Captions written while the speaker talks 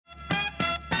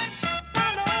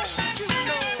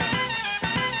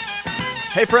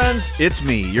Hey friends, it's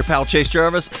me, your pal Chase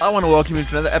Jarvis. I want to welcome you to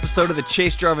another episode of the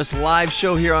Chase Jarvis Live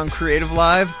Show here on Creative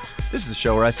Live. This is the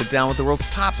show where I sit down with the world's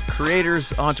top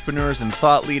creators, entrepreneurs, and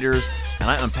thought leaders, and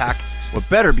I unpack what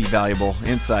better be valuable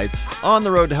insights on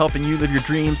the road to helping you live your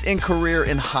dreams in career,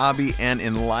 in hobby, and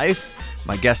in life.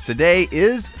 My guest today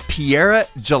is Piera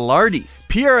Gelardi.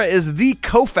 Piera is the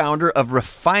co-founder of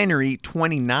Refinery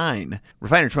 29.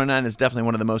 Refinery 29 is definitely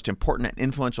one of the most important and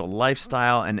influential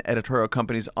lifestyle and editorial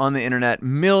companies on the internet.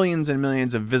 Millions and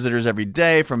millions of visitors every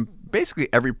day from basically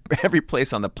every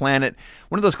place on the planet.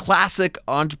 One of those classic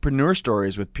entrepreneur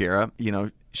stories with Piera. You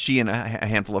know, she and a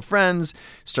handful of friends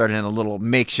started in a little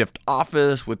makeshift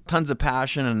office with tons of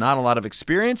passion and not a lot of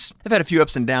experience. They've had a few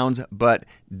ups and downs, but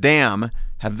damn,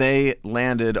 have they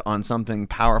landed on something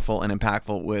powerful and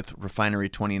impactful with Refinery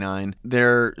 29.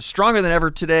 They're stronger than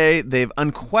ever today. They've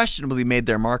unquestionably made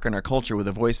their mark on our culture with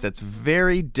a voice that's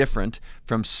very different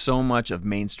from so much of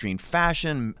mainstream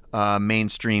fashion,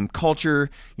 mainstream culture.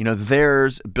 You know,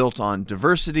 theirs built on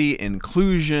diversity,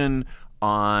 inclusion,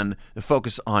 on the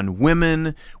focus on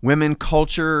women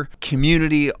culture,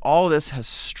 community. All of this has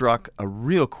struck a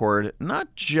real chord,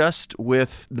 not just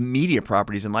with the media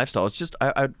properties and lifestyle. It's just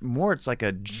it's like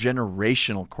a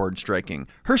generational chord striking.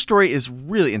 Her story is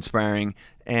really inspiring,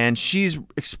 and she's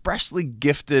expressly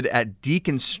gifted at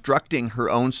deconstructing her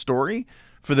own story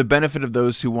for the benefit of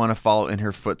those who want to follow in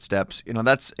her footsteps. You know,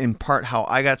 that's in part how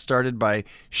I got started, by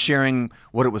sharing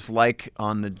what it was like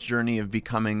on the journey of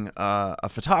becoming a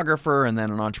photographer and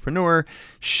then an entrepreneur.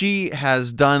 She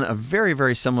has done a very,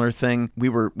 very similar thing.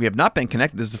 We have not been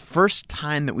connected. This is the first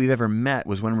time that we've ever met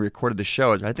was when we recorded the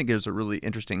show. I think there's a really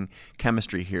interesting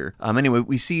chemistry here. Anyway,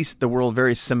 we see the world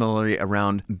very similarly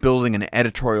around building an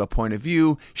editorial point of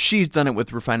view. She's done it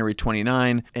with Refinery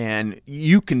 29, and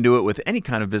you can do it with any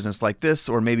kind of business like this,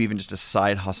 or maybe even just a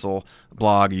side hustle,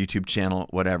 blog, a YouTube channel,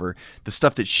 whatever. The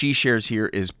stuff that she shares here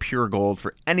is pure gold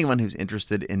for anyone who's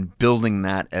interested in building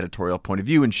that editorial point of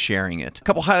view and sharing it. A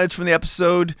couple highlights from the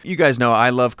episode. You guys know I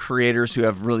love creators who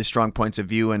have really strong points of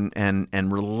view and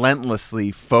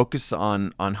relentlessly focus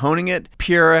on honing it.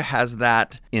 Piera has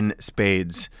that in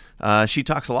spades. She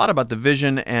talks a lot about the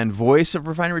vision and voice of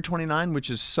Refinery 29,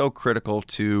 which is so critical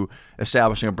to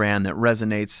establishing a brand that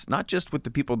resonates not just with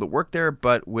the people that work there,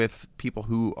 but with people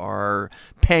who are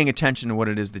paying attention to what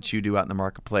it is that you do out in the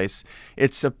marketplace.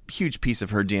 It's a huge piece of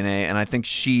her DNA, and I think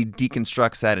she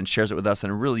deconstructs that and shares it with us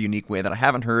in a really unique way that I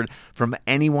haven't heard from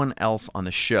anyone else on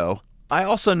the show. I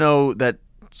also know that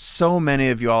so many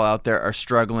of you all out there are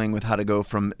struggling with how to go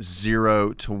from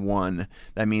 0 to 1.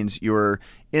 That means you're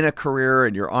in a career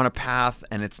and you're on a path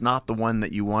and it's not the one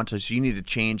that you want to, so you need to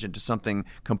change into something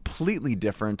completely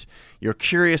different. You're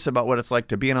curious about what it's like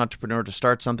to be an entrepreneur, to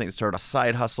start something, to start a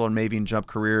side hustle and maybe jump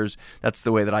careers. That's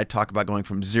the way that I talk about going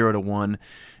from 0 to 1.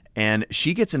 And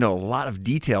she gets into a lot of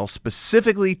detail,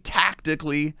 specifically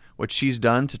tactically what she's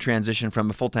done to transition from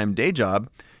a full-time day job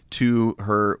to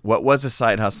her, what was a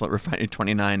side hustle at Refinery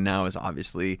 29 now is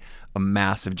obviously a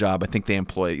massive job. I think they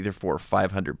employ either 400 or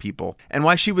 500 people. And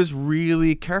why she was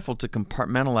really careful to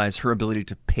compartmentalize her ability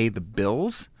to pay the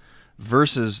bills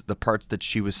versus the parts that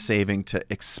she was saving to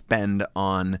expend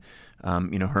on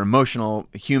her emotional,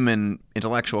 human,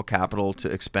 intellectual capital to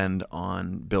expend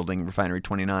on building Refinery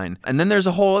 29. And then there's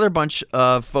a whole other bunch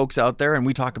of folks out there, and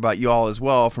we talk about you all as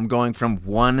well, from going from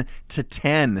 1 to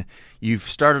 10. You've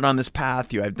started on this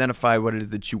path, you identify what it is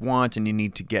that you want, and you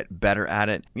need to get better at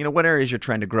it. You know, what areas you're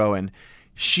trying to grow in.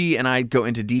 She and I go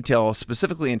into detail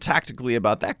specifically and tactically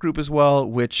about that group as well,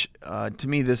 which to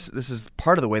me, this is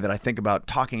part of the way that I think about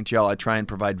talking to y'all. I try and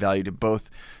provide value to both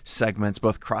segments,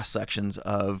 both cross sections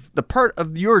of the part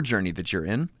of your journey that you're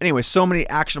in. Anyway, so many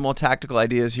actionable tactical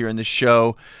ideas here in this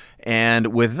show. And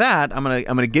with that, I'm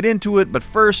gonna get into it. But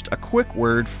first, a quick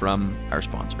word from our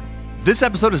sponsor. This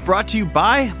episode is brought to you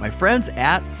by my friends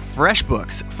at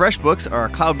FreshBooks. FreshBooks are a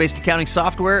cloud-based accounting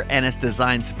software, and it's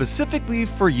designed specifically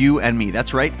for you and me.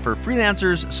 That's right, for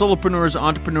freelancers, solopreneurs,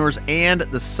 entrepreneurs, and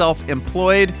the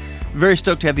self-employed. Very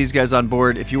stoked to have these guys on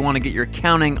board. If you want to get your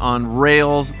accounting on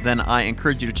rails, then I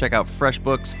encourage you to check out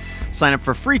FreshBooks. Sign up for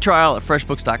a free trial at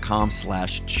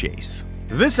freshbooks.com/chase.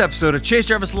 This episode of Chase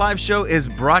Jarvis Live Show is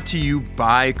brought to you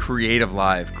by Creative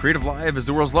Live. Creative Live is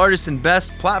the world's largest and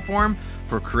best platform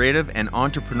for creative and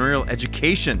entrepreneurial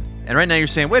education. And right now you're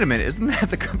saying, wait a minute, isn't that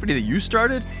the company that you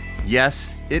started?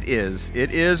 Yes, it is.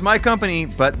 It is my company,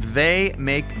 but they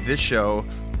make this show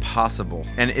possible.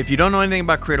 And if you don't know anything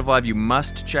about Creative Live, you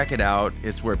must check it out.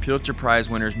 It's where Pulitzer Prize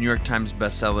winners, New York Times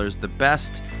bestsellers, the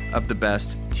best of the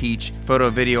best teach photo,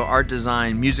 video, art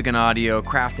design, music and audio,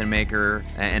 craft and maker,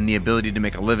 and the ability to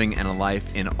make a living and a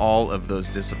life in all of those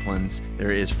disciplines.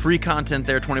 There is free content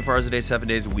there 24 hours a day, 7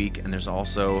 days a week, and there's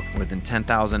also more than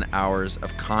 10,000 hours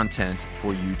of content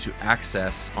for you to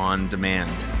access on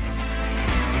demand.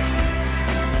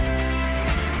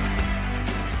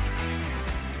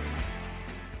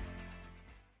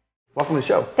 Welcome to the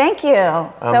show. Thank you.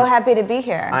 So happy to be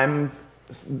here.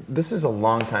 This is a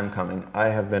long time coming. I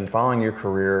have been following your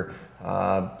career,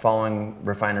 following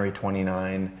Refinery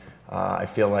 29. I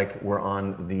feel like we're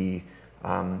on the,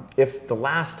 if the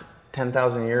last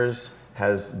 10,000 years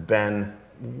has been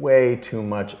way too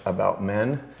much about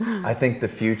men, I think the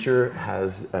future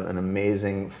has an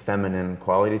amazing feminine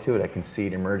quality to it. I can see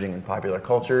it emerging in popular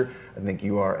culture. I think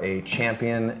you are a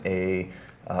champion, a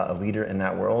leader in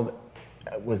that world.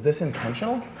 Was this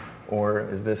intentional? Or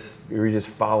is this, are you just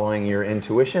following your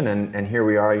intuition? And here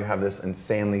we are, you have this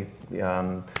insanely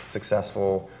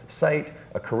successful site,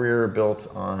 a career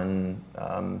built on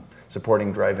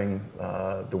supporting, driving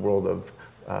the world of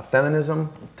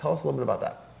feminism. Tell us a little bit about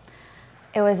that.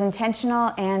 It was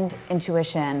intentional and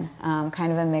intuition,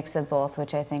 kind of a mix of both,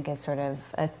 which I think is sort of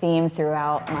a theme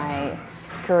throughout my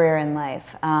career in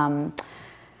life.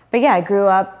 But yeah, I grew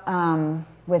up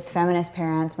with feminist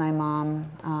parents. My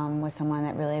mom was someone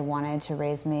that really wanted to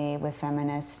raise me with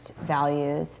feminist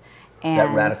values. And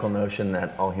that radical notion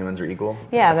that all humans are equal?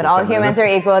 Yeah, that all humans are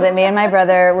equal, that me and my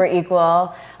brother were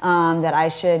equal, that I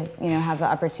should, have the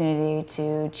opportunity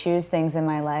to choose things in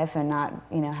my life and not,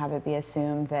 have it be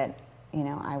assumed that,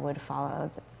 I would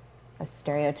follow a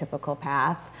stereotypical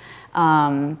path.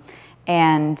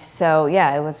 And so,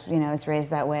 yeah, it was, I was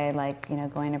raised that way, like,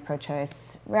 going to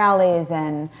pro-choice rallies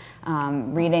and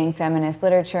reading feminist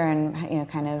literature and,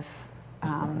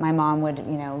 my mom would,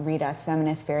 read us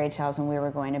feminist fairy tales when we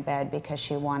were going to bed because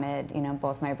she wanted,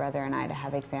 both my brother and I to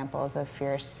have examples of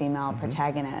fierce female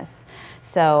protagonists.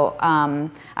 So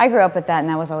I grew up with that, and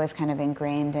that was always kind of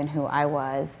ingrained in who I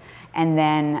was. And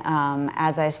then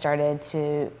as I started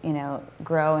to,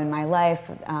 grow in my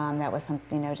life, that was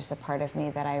something, just a part of me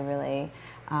that I really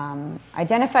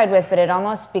identified with. But it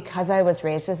almost, because I was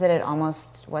raised with it, it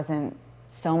almost wasn't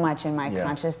so much in my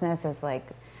consciousness as like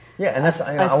and that's,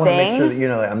 I want to make sure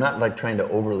that, I'm not like trying to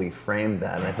overly frame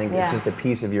that. And I think it's just a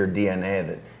piece of your DNA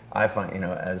that I find,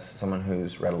 as someone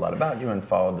who's read a lot about you and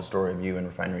followed the story of you in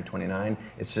Refinery 29,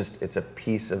 it's a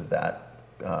piece of that.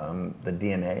 The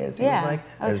DNA, it seems like.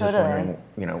 I was just wondering,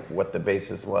 what the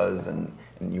basis was, and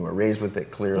you were raised with it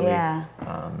clearly. Yeah.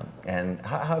 And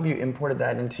how have you imported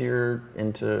that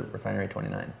into Refinery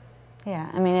 29? Yeah,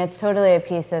 I mean, it's totally a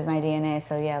piece of my DNA.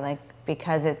 So yeah, like,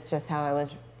 because it's just how I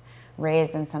was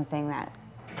raised in something that,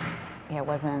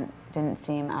 didn't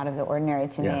seem out of the ordinary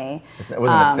to me. It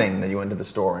wasn't a thing that you went to the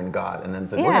store and got and then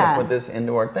said, we're going to put this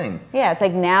into our thing. Yeah, it's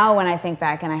like now when I think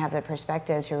back and I have the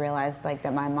perspective to realize like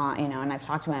that my mom, and I've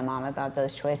talked to my mom about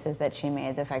those choices that she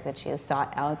made, the fact that she has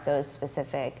sought out those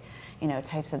specific,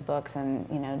 types of books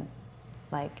and,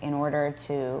 like in order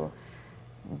to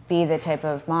be the type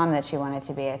of mom that she wanted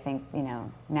to be. I think,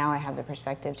 now I have the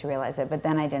perspective to realize it, but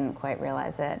then I didn't quite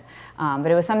realize it. But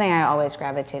it was something I always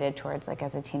gravitated towards. Like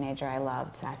as a teenager, I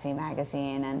loved Sassy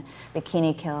Magazine and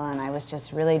Bikini Kill, and I was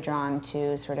just really drawn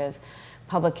to sort of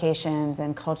publications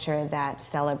and culture that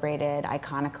celebrated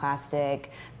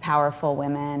iconoclastic, powerful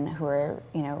women who were,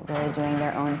 really doing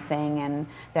their own thing and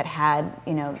that had,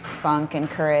 spunk and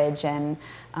courage and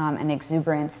an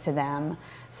exuberance to them.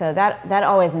 So that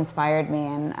always inspired me,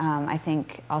 and I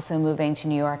think also moving to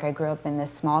New York, I grew up in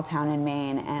this small town in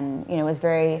Maine, and it was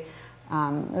it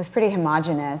was pretty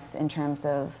homogenous in terms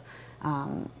of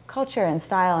culture and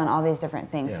style and all these different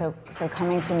things. Yeah. So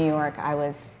coming to New York, I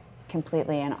was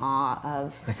completely in awe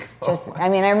of just. I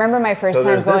mean, I remember my first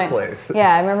time going. This place.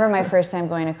 Yeah, I remember my first time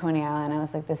going to Coney Island. I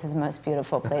was like, this is the most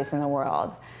beautiful place in the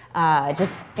world.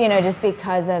 Just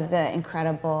because of the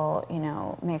incredible,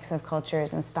 mix of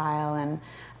cultures and style,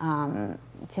 and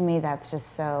to me that's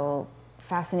just so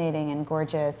fascinating and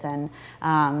gorgeous. And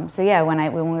so yeah,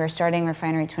 when we were starting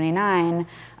Refinery 29,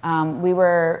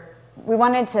 we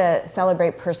wanted to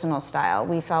celebrate personal style.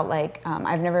 We felt like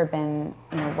I've never been,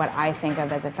 what I think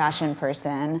of as a fashion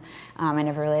person. I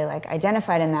never really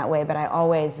identified in that way, but I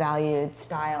always valued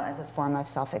style as a form of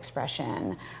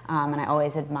self-expression, and I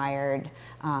always admired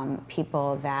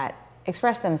people that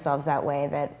express themselves that way,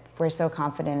 that were so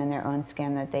confident in their own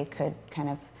skin that they could kind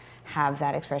of have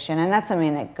that expression. And that's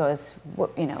something that goes,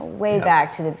 way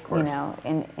back to the,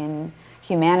 in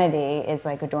humanity is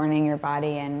like adorning your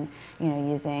body and, you know,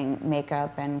 using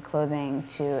makeup and clothing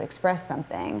to express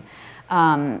something.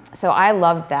 So I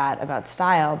loved that about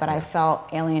style, but I felt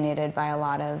alienated by a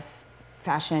lot of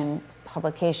fashion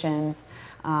publications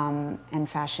and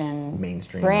fashion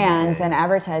mainstream brands and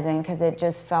advertising, because it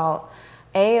just felt,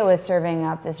 it was serving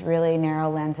up this really narrow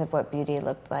lens of what beauty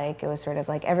looked like. It was sort of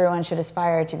like everyone should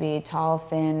aspire to be tall,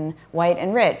 thin, white,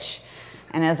 and rich.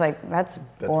 And I was like, that's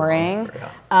boring.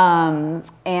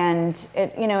 And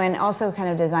it, you know, and also kind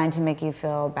of designed to make you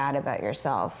feel bad about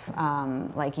yourself.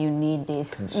 Like you need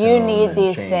these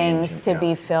things to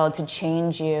be filled, to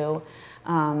change you.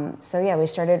 So yeah, we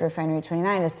started Refinery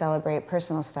 29 to celebrate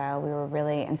personal style. We were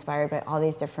really inspired by all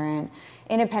these different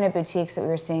independent boutiques that we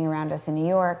were seeing around us in New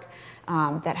York,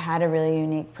 that had a really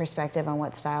unique perspective on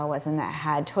what style was, and that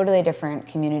had totally different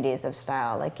communities of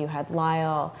style. Like you had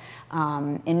Lyle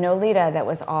in Nolita, that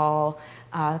was all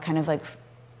kind of like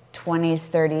 20s,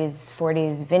 30s,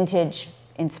 40s vintage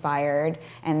inspired,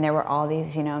 and there were all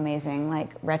these, you know, amazing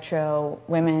like retro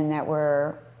women that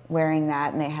were wearing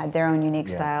that, and they had their own unique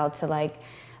style, to like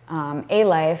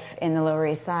A-Life in the Lower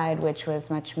East Side, which was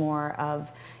much more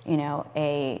of, you know,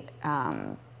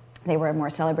 they were more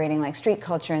celebrating like street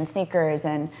culture and sneakers,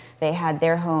 and they had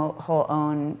their whole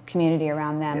own community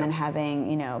around them and having,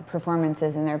 you know,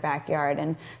 performances in their backyard.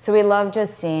 And so we loved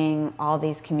just seeing all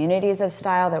these communities of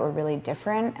style that were really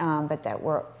different, but that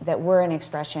were an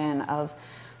expression of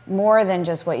more than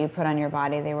just what you put on your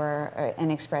body. They were an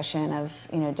expression of,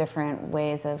 you know, different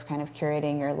ways of kind of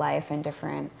curating your life and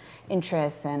different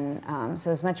interests. And so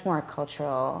it was much more a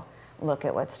cultural look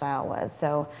at what style was.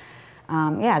 So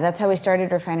yeah, that's how we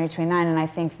started Refinery 29. And I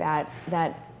think that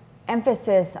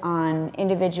emphasis on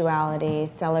individuality,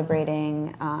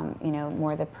 celebrating, you know,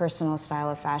 more the personal style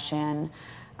of fashion,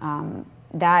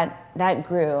 that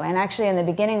grew. And actually in the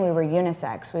beginning we were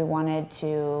unisex. We wanted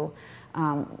to,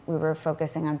 we were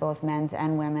focusing on both men's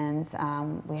and women's.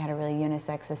 We had a really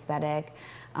unisex aesthetic.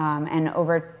 And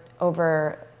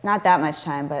over not that much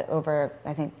time, but over,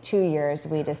 I think, 2 years,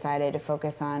 we decided to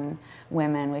focus on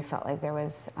women. We felt like there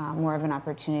was more of an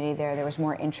opportunity there. There was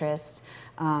more interest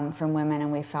from women,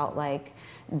 and we felt like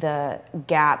the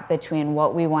gap between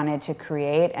what we wanted to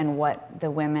create and what the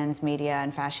women's media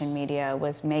and fashion media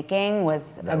was making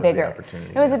was a bigger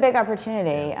opportunity. It was a big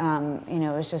opportunity. You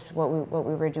know, it was just what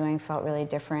we were doing felt really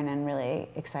different and really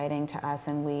exciting to us,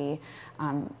 and we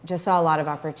just saw a lot of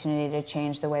opportunity to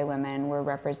change the way women were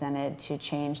represented, to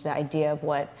change the idea of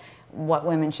what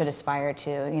women should aspire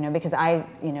to. You know, because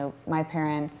you know, my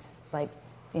parents, like,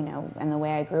 you know, and the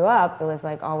way I grew up, it was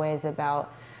like always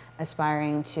about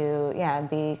aspiring to,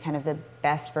 be kind of the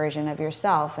best version of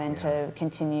yourself, and to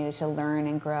continue to learn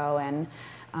and grow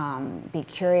and be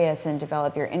curious and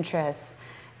develop your interests.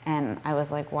 And I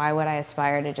was like, why would I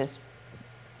aspire to just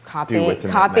copy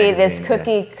this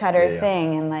cookie cutter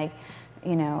thing? And like,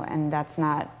 you know, and that's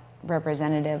not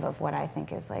representative of what I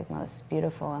think is like most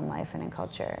beautiful in life and in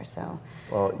culture. So,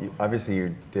 well, obviously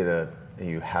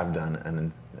you have done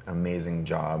an amazing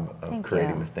job of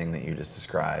creating the thing that you just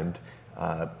described.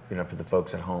 You know, for the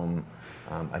folks at home,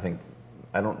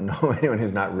 I don't know anyone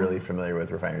who's not really familiar with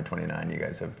Refinery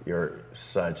 29. You're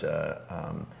such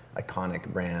a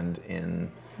iconic brand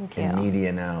in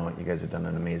media now. You guys have done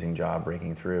an amazing job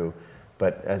breaking through.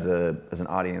 But as an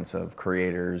audience of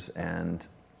creators and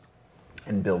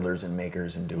builders and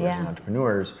makers and doers and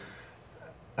entrepreneurs,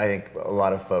 I think a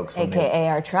lot of folks, AKA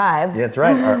our tribe. Yeah, that's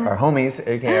right, our homies,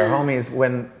 AKA our homies.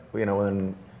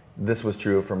 When this was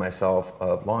true for myself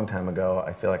a long time ago,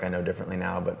 I feel like I know differently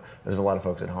now, but there's a lot of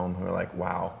folks at home who are like,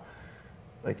 wow,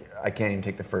 like I can't even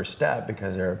take the first step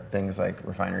because there are things like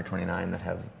Refinery 29 that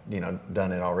have, you know,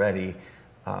 done it already.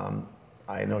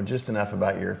 I know just enough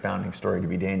about your founding story to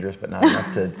be dangerous, but not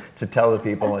enough to tell the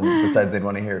people, and besides they'd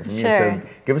want to hear it from you. So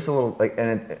give us a little, like,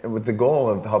 with the goal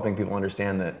of helping people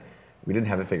understand that we didn't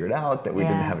have it figured out, that we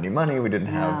didn't have any money, we didn't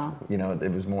have, you know,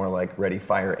 it was more like ready,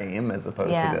 fire, aim as opposed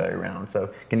to the other way around.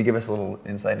 So can you give us a little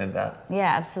insight into that?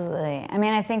 Yeah, absolutely. I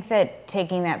mean, I think that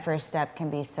taking that first step can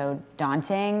be so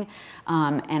daunting,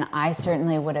 and I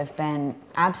certainly would have been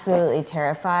absolutely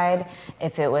terrified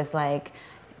if it was like,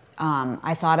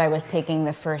 I thought I was taking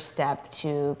the first step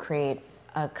to create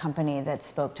a company that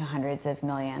spoke to hundreds of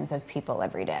millions of people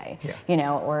every day, you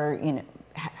know, or, you know,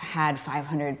 had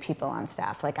 500 people on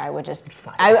staff. Like I would just,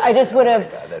 I just would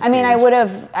have, I mean,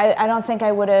 huge. I don't think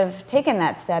I would have taken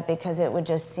that step because it would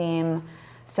just seem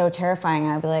so terrifying.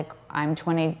 And I'd be like, I'm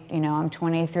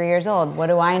 23 years old. What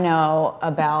do I know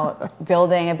about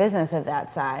building a business of that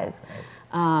size?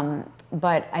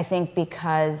 But I think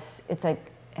because it's like,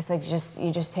 it's like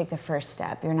you just take the first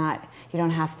step. You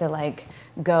don't have to like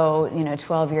go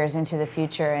 12 years into the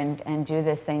future and do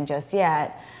this thing just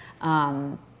yet.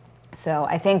 So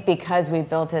I think because we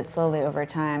built it slowly over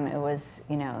time, it was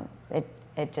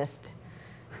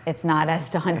it's not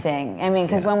as daunting. I mean,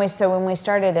 because when we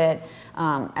started it,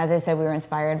 as I said, we were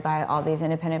inspired by all these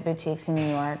independent boutiques in New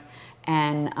York.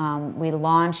 And we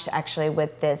launched actually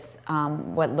with this,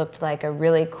 what looked like a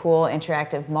really cool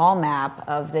interactive mall map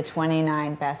of the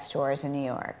 29 best stores in New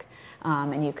York.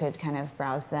 And you could kind of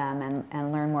browse them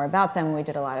and learn more about them. We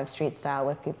did a lot of street style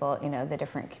with people, the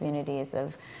different communities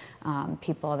of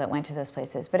people that went to those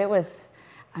places. But it was,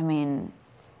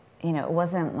 it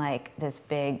wasn't like this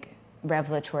big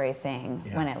revelatory thing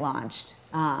when it launched.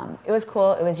 It was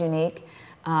cool, it was unique,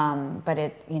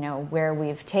 but where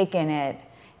we've taken it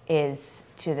is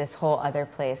to this whole other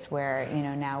place where,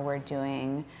 now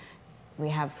we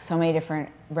have so many different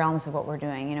realms of what we're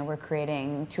doing. We're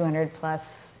creating 200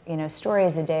 plus,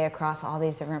 stories a day across all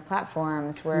these different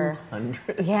platforms.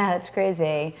 200? Yeah, it's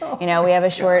crazy. Oh we have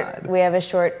a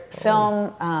short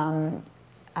film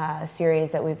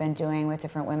series that we've been doing with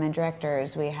different women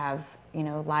directors. We have,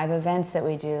 live events that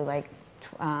we do, like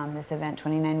this event,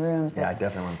 29 Rooms. Yeah, I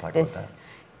definitely want to talk about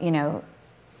that.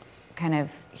 Kind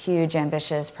of huge,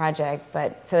 ambitious project,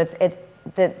 but so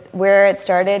where it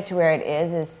started to where it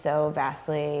is so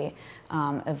vastly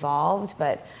evolved.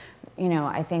 But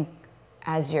I think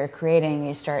as you're creating,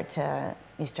 you start to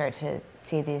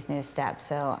see these new steps.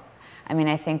 So,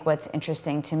 I think what's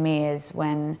interesting to me is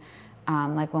when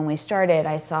we started,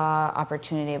 I saw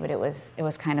opportunity, but it was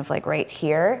kind of like right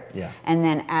here. Yeah. And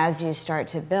then as you start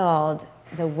to build,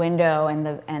 the window and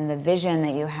the vision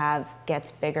that you have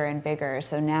gets bigger and bigger.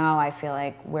 So now I feel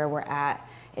like where we're at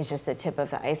is just the tip of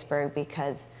the iceberg,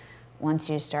 because once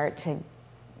you start to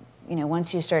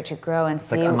grow and it's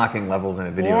see, like unlocking levels in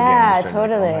a video game. Yeah,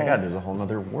 totally. Like, oh my God, there's a whole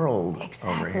other world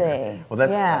over here. Well,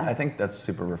 I think that's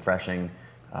super refreshing.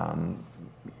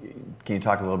 Can you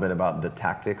talk a little bit about the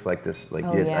tactics, like this? Like,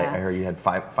 I heard you had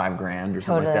 $5,000 or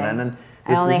something like that. And then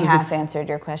I only half answered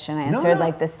your question. I answered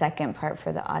like the second part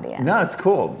for the audience. No, it's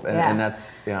cool, and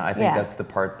that's I think that's the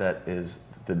part that is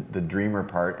the dreamer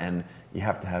part, and you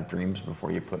have to have dreams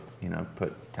before you put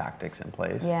tactics in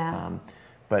place. Yeah.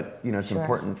 But it's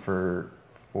important for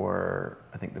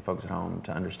I think the folks at home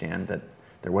to understand that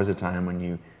there was a time when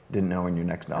you didn't know when your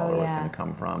next dollar was going to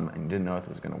come from, and you didn't know if it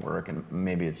was going to work, and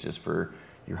maybe it's just for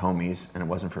your homies and it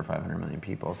wasn't for 500 million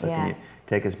people. So can you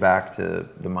take us back to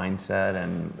the mindset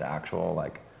and the actual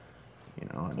what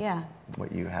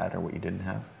you had or what you didn't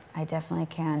have? I definitely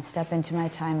can. Step into my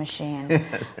time machine.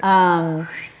 To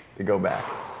go back.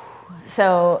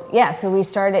 So we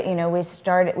started,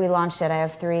 we launched it. I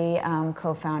have three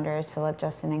co-founders, Philip,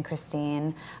 Justin, and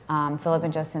Christine. Philip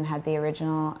and Justin had the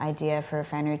original idea for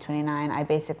Refinery 29. I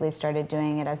basically started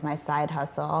doing it as my side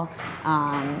hustle,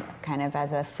 kind of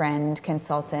as a friend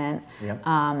consultant. Yep.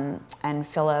 And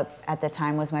Philip at the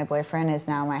time was my boyfriend, is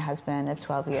now my husband of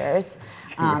 12 years.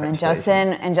 And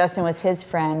Justin was his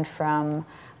friend from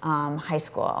high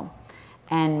school.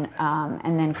 And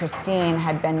then Christine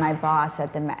had been my boss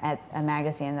at a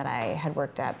magazine that I had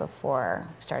worked at before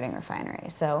starting Refinery.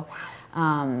 So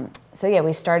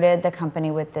we started the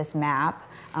company with this map,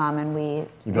 and we.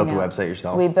 You built the website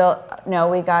yourself? I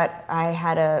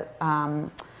had a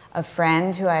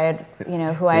friend who I had,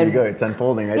 There you go. It's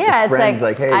unfolding, right? Yeah, the friend's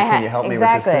like, hey, can you help me with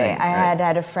this thing? I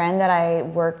had a friend that I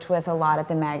worked with a lot at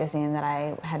the magazine that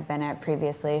I had been at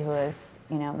previously, who was,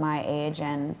 my age,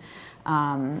 and.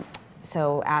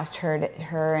 So asked her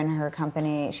and her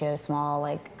company, she had a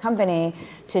small company,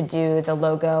 to do the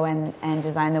logo and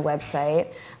design the website.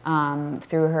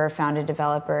 Through her, found a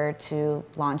developer to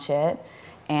launch it.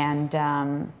 And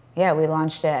we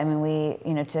launched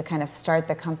it. To kind of start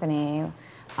the company,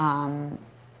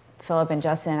 Philip and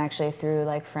Justin actually,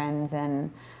 through friends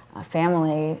and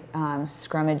family,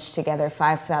 scrummaged together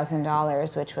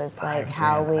 $5,000, which was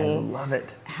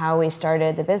how we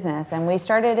started the business. And we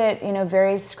started it,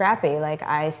 very scrappy.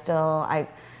 I still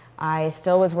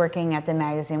was working at the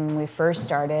magazine when we first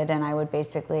started, and I would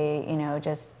basically,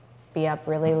 just be up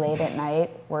really late at night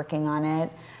working on it.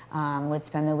 Would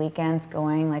spend the weekends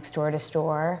going store to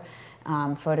store,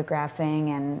 photographing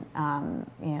and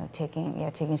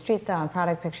taking street style and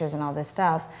product pictures and all this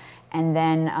stuff. And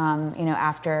then,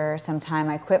 after some time,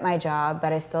 I quit my job,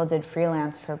 but I still did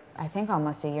freelance for, I think,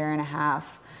 almost a year and a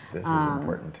half. This is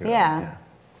important, too. Yeah.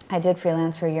 I did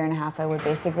freelance for a year and a half. I would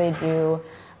basically do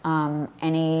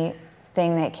anything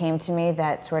that came to me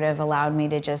that sort of allowed me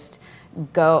to just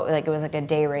go, it was like a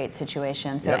day rate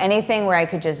situation. So anything where I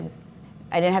could just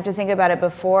I didn't have to think about it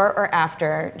before or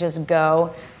after. Just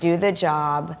go, do the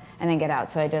job, and then get out.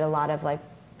 So I did a lot of like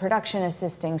production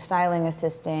assisting, styling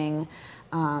assisting,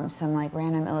 some like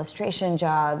random illustration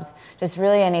jobs, just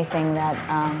really anything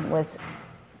that was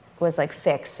like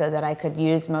fixed so that I could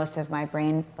use most of my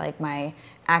brain, like my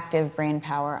active brain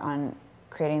power on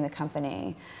creating the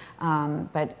company.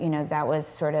 But that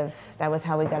was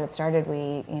how we got it started.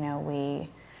 We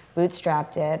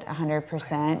bootstrapped it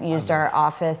 100%, used our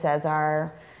office as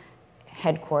our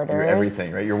headquarters. Your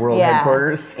everything, right? Your world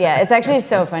headquarters. Yeah, it's actually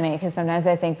so funny because sometimes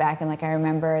I think back and like I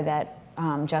remember that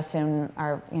Justin,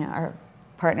 our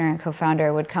partner and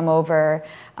co-founder, would come over,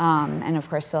 and of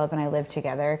course Philip and I lived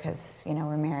together because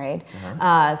we're married.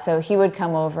 So he would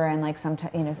come over and like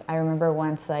sometimes I remember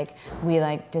once like we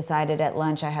like decided at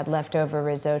lunch I had leftover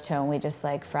risotto and we just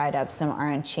like fried up some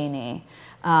arancini.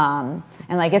 And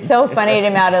like it's so funny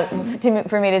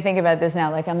for me to think about this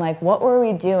now. Like I'm like, what were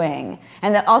we doing?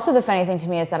 And also the funny thing to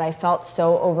me is that I felt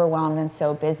so overwhelmed and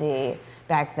so busy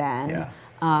back then. Yeah.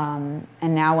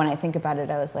 And now when I think about it,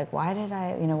 I was like, why did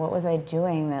I? What was I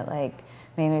doing that like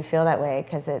made me feel that way?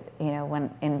 Because it,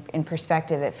 when in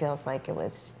perspective, it feels like it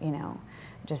was,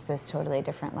 just this totally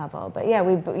different level. But yeah,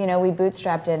 we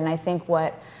bootstrapped it, and I think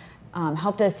what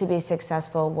helped us to be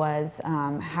successful was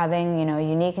having a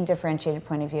unique and differentiated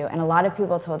point of view. And a lot of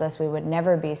people told us we would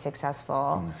never be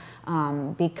successful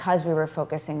because we were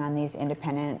focusing on these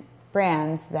independent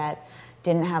brands that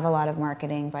didn't have a lot of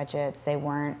marketing budgets. They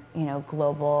weren't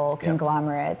global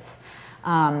conglomerates.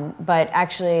 But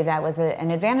actually that was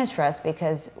an advantage for us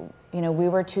because we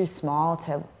were too small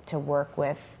to work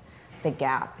with the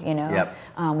Gap,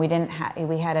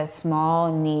 we had a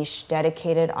small niche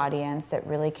dedicated audience that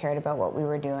really cared about what we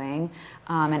were doing,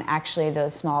 and actually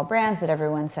those small brands that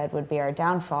everyone said would be our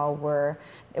downfall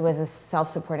it was a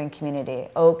self-supporting community.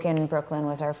 Oak in Brooklyn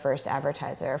was our first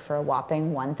advertiser for a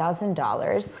whopping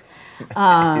 $1,000.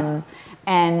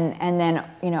 And then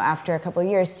after a couple of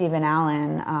years, Stephen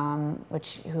Allen,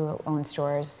 who owns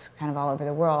stores kind of all over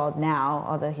the world now,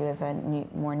 although he was a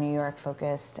more New York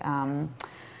focused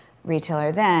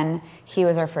retailer then, he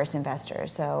was our first investor.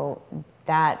 So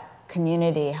that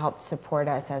community helped support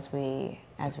us as we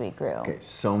grew. Okay,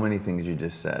 so many things you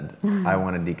just said. I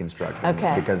want to deconstruct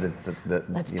them because it's the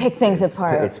let's pick things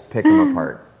apart. Let's pick them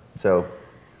apart. So,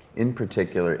 in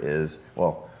particular is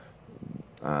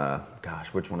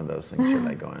which one of those things should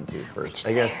I go into first?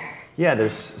 I guess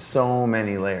there's so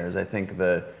many layers. I think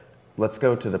let's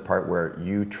go to the part where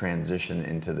you transition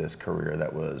into this career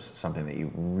that was something that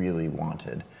you really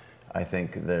wanted. I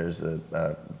think there's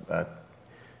a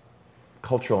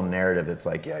cultural narrative that's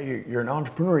like, you're an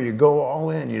entrepreneur, you go all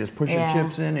in, you just push your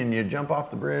chips in and you jump off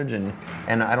the bridge. And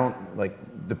I don't, like,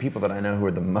 the people that I know who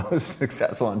are the most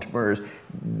successful entrepreneurs,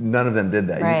 none of them did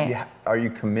that. Right. Are you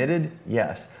committed?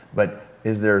 Yes. But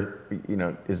is there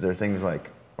things like,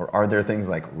 or are there things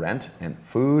like rent and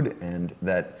food, and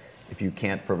that if you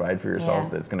can't provide for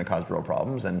yourself, that's going to cause real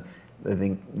problems? And I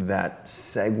think that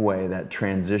segue, that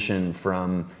transition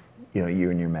from you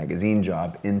and your magazine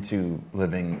job into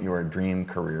living your dream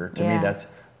career, to me that's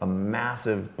a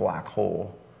massive black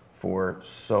hole for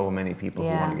so many people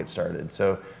who want to get started.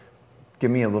 So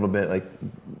give me a little bit, like,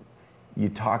 you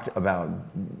talked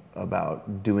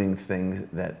about doing things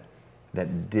that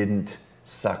didn't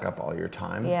suck up all your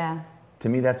time. To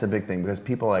me, that's a big thing, because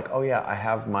people are like, I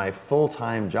have my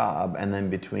full-time job, and then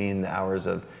between the hours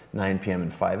of 9 p.m.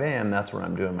 and 5 a.m., that's where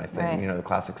I'm doing my thing, the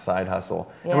classic side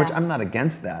hustle, which I'm not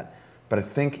against that. But I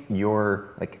think you're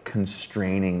like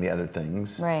constraining the other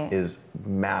things is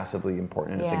massively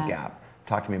important, and it's a gap.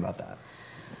 Talk to me about that.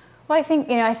 Well, I think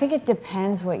it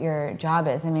depends what your job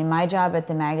is. I mean, my job at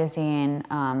the magazine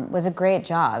was a great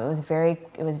job. It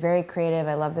was very creative.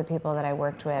 I love the people that I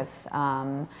worked with,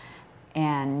 and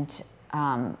it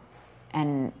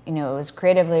was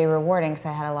creatively rewarding because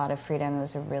I had a lot of freedom. It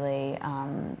was a really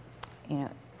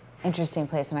interesting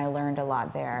place, and I learned a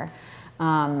lot there.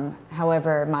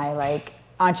 However, my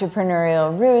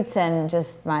entrepreneurial roots and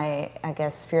just my, I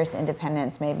guess, fierce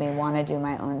independence made me want to do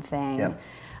my own thing.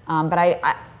 But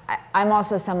I'm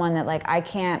also someone that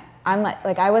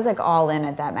I was all in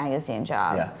at that magazine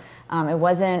job. It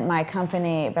wasn't my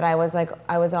company, but I was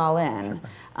all in.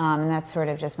 And that's sort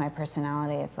of just my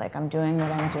personality. It's like, I'm doing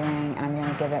what I'm doing and I'm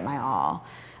going to give it my all.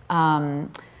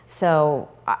 So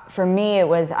for me,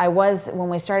 when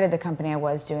we started the company, I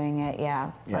was doing it.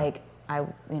 I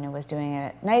was doing it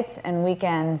at nights and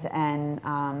weekends, and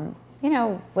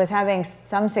was having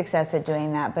some success at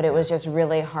doing that, but it was just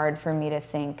really hard for me to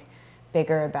think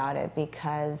bigger about it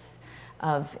because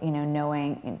of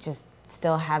knowing, just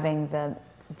still having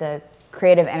the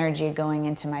creative energy going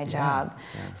into my job.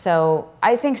 Yeah. So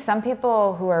I think some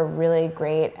people who are really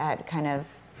great at kind of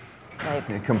like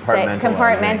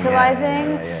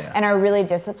compartmentalizing and are really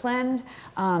disciplined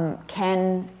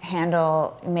can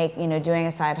handle doing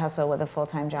a side hustle with a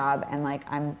full-time job, and like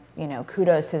I'm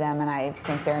kudos to them, and I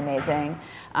think they're amazing.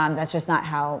 That's just not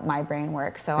how my brain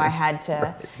works. So I had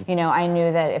to I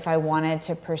knew that if I wanted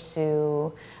to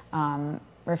pursue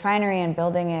refinery and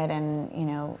building it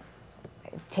and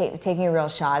taking a real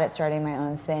shot at starting my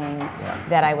own thing,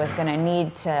 that I was going to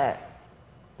need to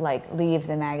like leave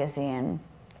the magazine.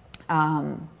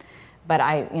 But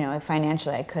I,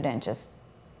 financially I couldn't just,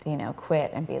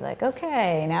 quit and be like,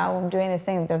 okay, now I'm doing this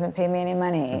thing that doesn't pay me any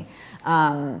money.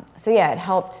 So yeah, it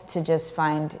helped to just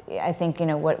find, I think,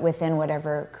 within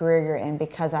whatever career you're in,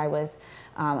 because I was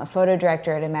a photo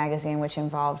director at a magazine, which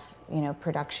involved,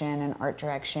 production and art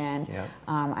direction. Yeah.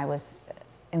 I was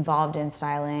involved in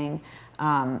styling.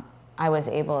 I was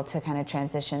able to kind of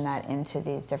transition that into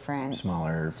these different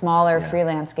smaller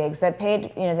freelance gigs that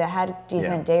paid, that had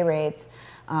decent day rates.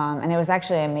 And it was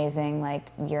actually amazing, like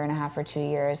year and a half or 2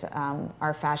 years.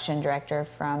 Our fashion director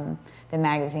from the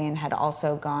magazine had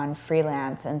also gone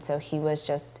freelance. And so he was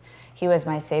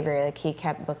my savior. Like he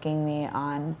kept booking me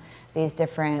on these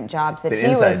different jobs that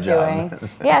he was doing.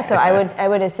 Yeah, so I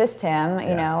would assist him,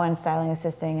 and styling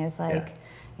assisting is like,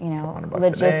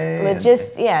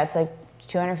 it's like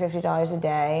 $250 a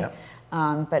day. Yep.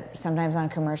 But sometimes on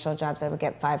commercial jobs I would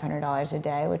get $500 a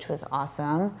day, which was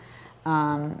awesome.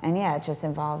 And it just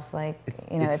involves like,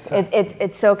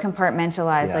 it's so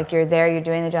compartmentalized. Yeah. Like you're there, you're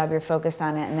doing the job, you're focused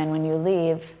on it, and then when you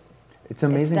leave, it's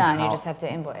amazing. It's done. You just have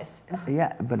to invoice.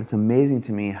 Yeah, but it's amazing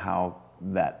to me how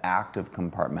that act of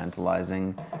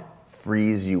compartmentalizing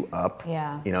frees you up.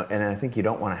 Yeah. And I think you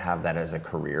don't want to have that as a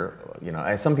career.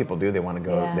 Some people do. They want to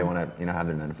go. Yeah. They want to have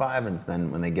their 9 to 5, and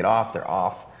then when they get off, they're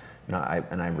off.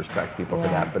 I respect people for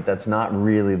that, but that's not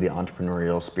really the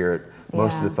entrepreneurial spirit.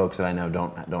 Most of the folks that I know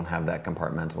don't have that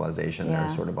compartmentalization. Yeah.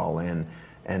 They're sort of all in,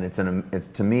 and it's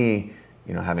to me,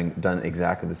 having done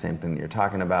exactly the same thing that you're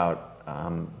talking about.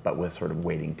 But with sort of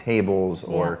waiting tables,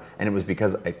 and it was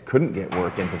because I couldn't get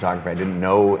work in photography. I didn't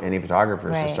know any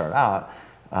photographers to start out.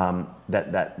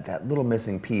 That little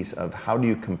missing piece of how do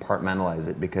you compartmentalize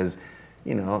it, because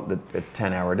the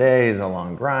 10-hour day is a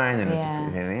long grind, and it's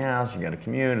anything else, you got to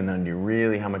commute, and then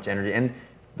how much energy. And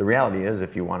the reality is,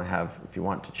 if you want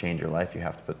to change your life, you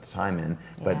have to put the time in.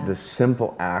 But the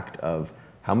simple act of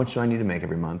how much do I need to make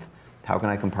every month? How can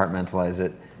I compartmentalize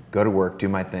it? Go to work, do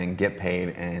my thing, get paid,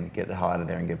 and get the hell out of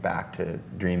there and get back to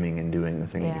dreaming and doing the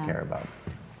thing that you care about.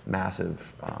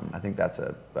 Massive. I think that's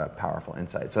a powerful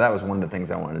insight. So that was one of the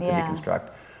things I wanted to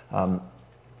deconstruct.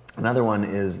 Another one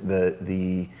is that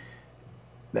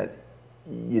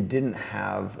you didn't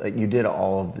have, like, you did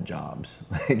all of the jobs.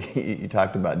 Like you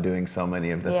talked about doing so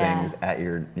many of the things at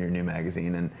your new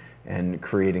magazine and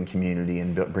creating community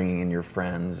and bringing in your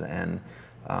friends. And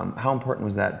how important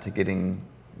was that to getting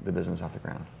the business off the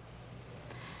ground?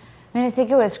 I mean, I think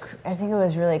it was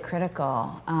really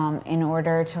critical. In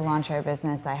order to launch our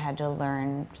business, I had to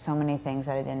learn so many things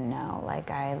that I didn't know. Like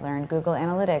I learned Google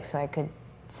Analytics, so I could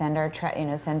send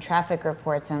send traffic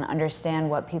reports and understand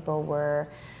what people were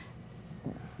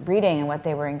reading and what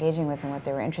they were engaging with and what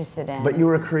they were interested in. But you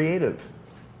were creative.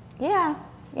 Yeah,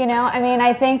 I mean,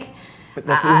 I think. But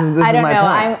this I don't know.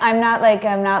 Point. I'm not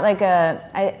like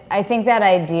a. I think that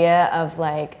idea of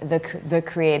like the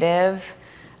creative.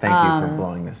 Thank you for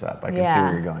blowing this up. I can see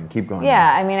where you're going. Keep going.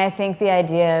 Yeah, I mean, I think the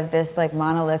idea of this like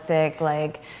monolithic,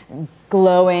 like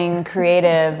glowing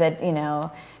creative that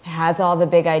has all the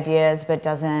big ideas but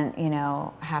doesn't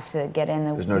have to get in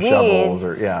the weeds. There's no shovels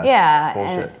or it's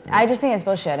bullshit. And I just think it's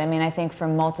bullshit. I mean, I think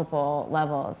from multiple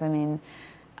levels. I mean,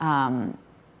 I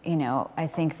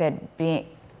think that being.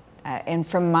 And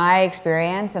from my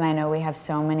experience, and I know we have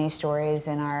so many stories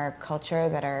in our culture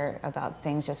that are about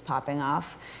things just popping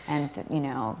off and,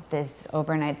 these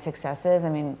overnight successes.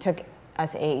 I mean, it took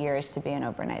us 8 years to be an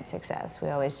overnight success. We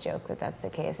always joke that that's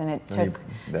the case. And it took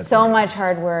so much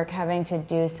hard work, having to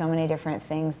do so many different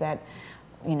things that,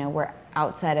 were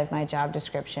outside of my job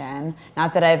description.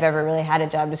 Not that I've ever really had a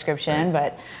job description,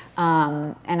 but,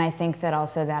 and I think that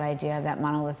also that idea of that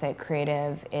monolithic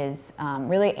creative is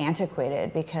really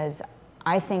antiquated, because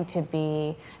I think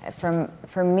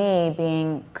for me,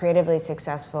 being creatively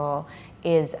successful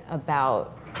is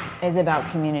about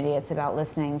community. It's about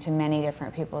listening to many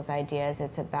different people's ideas.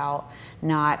 It's about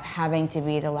not having to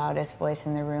be the loudest voice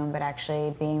in the room, but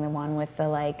actually being the one with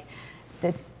the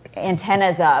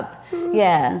antennas up,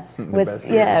 with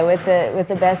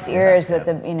the best ears, with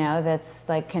the that's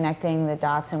like connecting the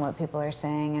dots and what people are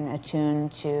saying and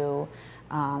attuned to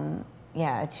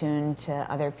attuned to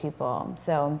other people.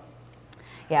 So,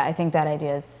 yeah, I think that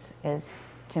idea is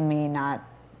to me not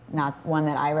one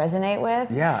that I resonate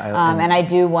with. Yeah, and I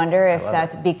do wonder if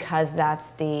that's because that's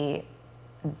the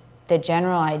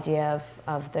general idea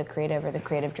of the creative or the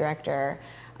creative director.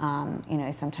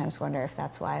 I sometimes wonder if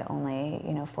that's why only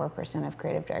 4% of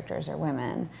creative directors are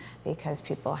women, because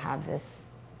people have this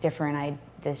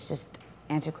just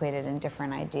antiquated and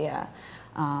different idea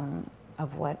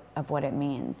of what it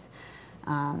means.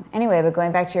 Anyway, but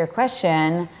going back to your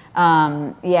question,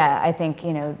 I think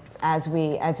as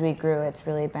we grew, it's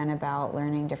really been about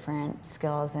learning different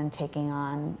skills and taking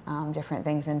on different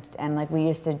things, and like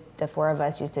the four of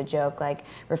us used to joke, like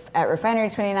at Refinery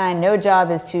 29, no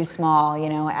job is too small.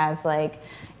 As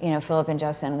Philip and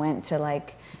Justin went to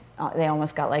they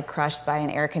almost got crushed by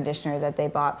an air conditioner that they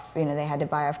bought. They had to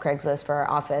buy off Craigslist for our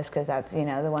office because that's the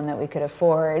one that we could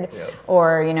afford. Yep.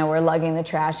 Or we're lugging the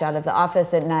trash out of the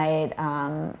office at night.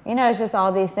 It's just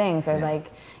all these things. Or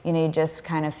you just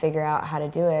kind of figure out how to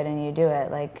do it, and you do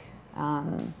it.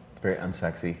 Very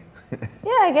unsexy.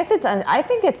 Yeah, I guess I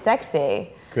think it's sexy.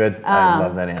 Good. I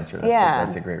love that answer.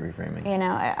 That's a great reframing.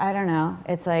 I don't know.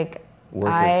 It's like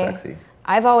work is sexy.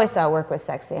 I've always thought work was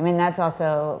sexy. I mean, that's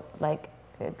also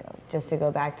just to go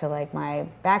back to my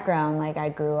background, I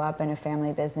grew up in a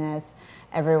family business.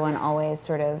 Everyone always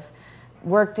sort of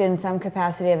worked in some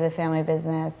capacity of the family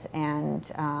business,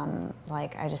 and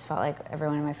I just felt like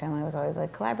everyone in my family was always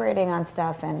collaborating on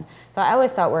stuff, and so I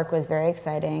always thought work was very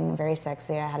exciting, very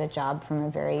sexy. I had a job from a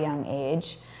very young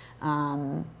age,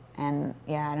 and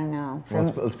I don't know.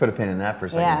 Let's put a pin in that for a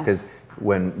second, because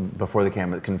before the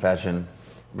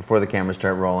cameras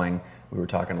start rolling, we were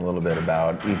talking a little bit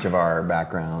about each of our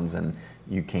backgrounds, and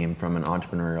you came from an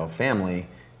entrepreneurial family,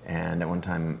 and at one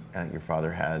time your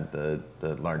father had the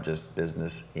largest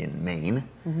business in Maine,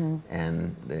 mm-hmm.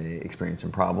 and they experienced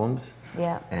some problems.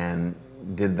 Yeah. And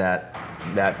did that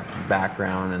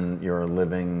background and your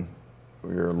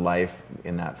life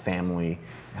in that family,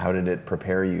 how did it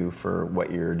prepare you for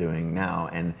what you're doing now?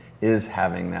 And is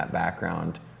having that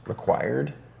background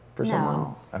required for someone?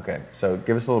 No. Okay, so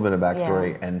give us a little bit of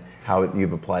backstory and how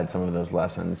you've applied some of those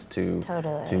lessons to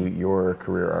your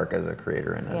career arc as a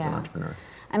creator and as an entrepreneur.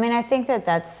 I mean, I think I'm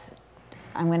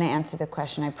going to answer the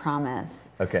question, I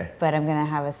promise. Okay. But I'm going to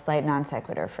have a slight non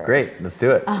sequitur first. Great, let's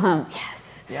do it.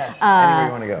 Yes. Yes, anywhere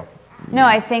you want to go. No,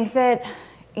 I think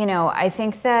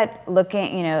that,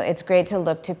 looking, it's great to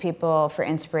look to people for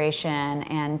inspiration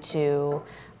and to,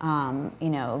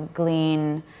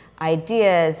 glean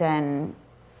ideas and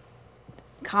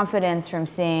confidence from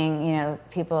seeing,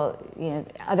 people,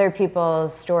 other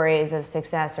people's stories of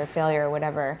success or failure or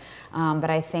whatever. But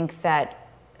I think that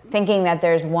thinking that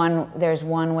there's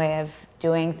one way of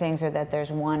doing things, or that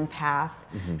there's one path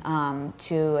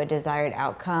to a desired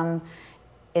outcome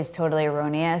is totally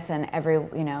erroneous, and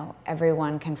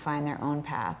everyone can find their own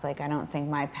path. I don't think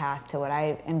my path to what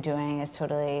I am doing is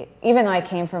totally, even though I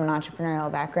came from an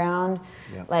entrepreneurial background,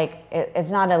 it's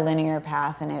not a linear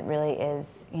path, and it really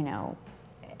is,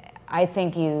 I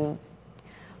think you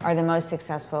are the most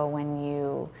successful when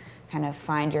you kind of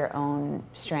find your own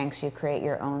strengths, you create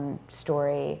your own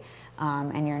story,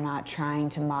 and you're not trying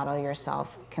to model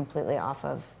yourself completely off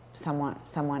of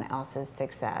someone else's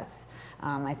success.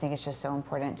 I think it's just so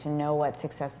important to know what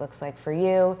success looks like for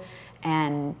you,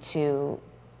 and to,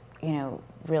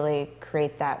 really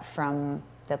create that from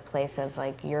the place of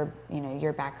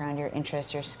your background, your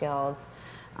interests, your skills.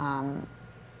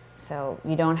 So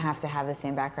you don't have to have the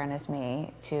same background as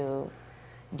me to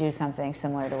do something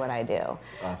similar to what I do.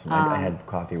 Awesome. I had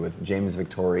coffee with James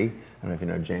Victori. I don't know if you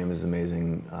know James, is an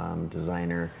amazing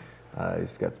designer.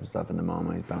 He's got some stuff in the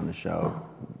MoMA. He's been on the show.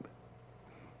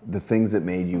 The things that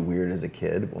made you weird as a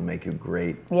kid will make you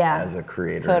great as a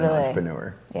creator and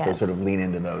entrepreneur. Yes. So sort of lean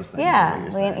into those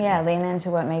things. Lean into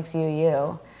what makes you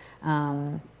you.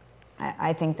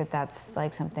 I think that's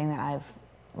something that I've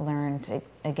learned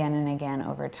again and again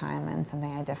over time, and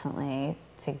something I definitely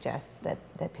suggest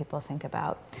that people think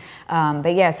about.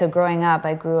 So growing up,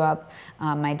 I grew up,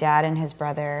 my dad and his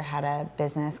brother had a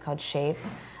business called Shape,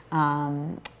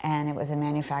 and it was a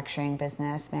manufacturing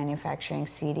business, manufacturing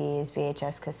CDs,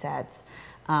 VHS cassettes,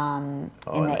 in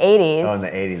the 80s. Oh, in the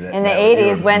 80s. In the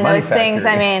 80s, when those things,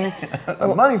 a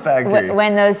money factory.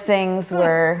 When those things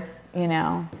were,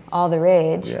 all the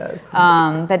rage. Yes.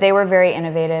 But they were very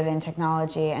innovative in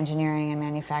technology, engineering, and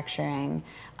manufacturing.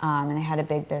 And they had a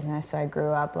big business, so I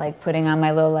grew up putting on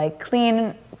my little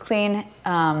clean. Going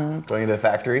to the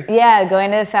factory? Yeah,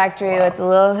 going to the factory with the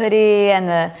little hoodie and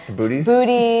the booties.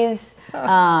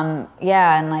 And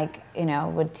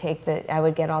I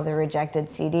would get all the rejected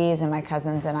CDs, and my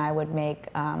cousins and I would make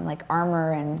like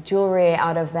armor and jewelry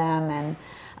out of them. And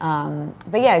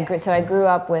but yeah, so I grew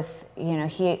up with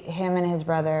him and his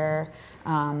brother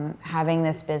having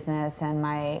this business, and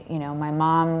my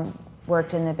mom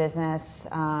worked in the business.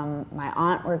 My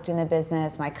aunt worked in the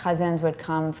business. My cousins would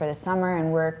come for the summer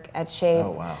and work at Shape.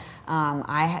 Oh wow.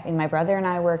 My brother and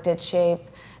I worked at Shape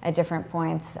at different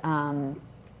points.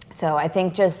 So I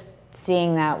think just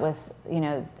seeing that was,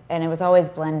 and it was always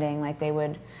blending. Like they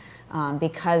would,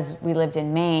 because we lived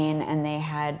in Maine and they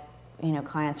had,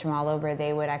 clients from all over,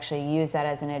 they would actually use that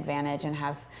as an advantage and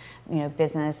have,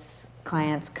 business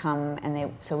clients come,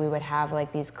 and so we would have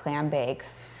like these clam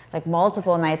bakes, like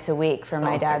multiple nights a week for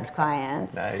my dad's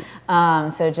clients.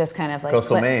 Nice. So just kind of like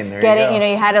coastal Maine. There you go.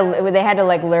 They had to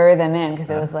like lure them in, because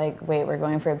it was like, wait, we're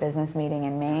going for a business meeting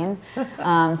in Maine.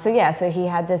 So he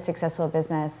had this successful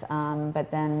business,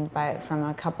 but then from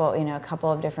a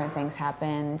couple of different things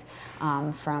happened,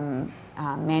 from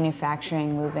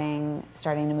manufacturing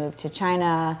starting to move to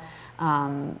China.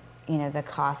 The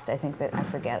cost, I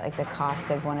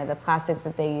cost of one of the plastics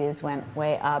that they used went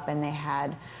way up, and they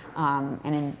had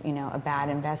a bad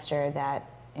investor that,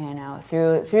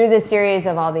 through the series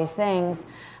of all these things,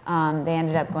 they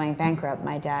ended up going bankrupt.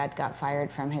 My dad got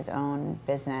fired from his own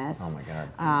business. Oh my God.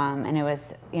 And it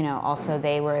was, also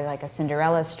they were like a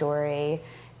Cinderella story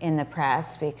in the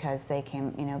press, because they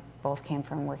both came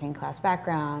from working class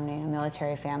background,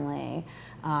 military family.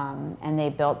 And they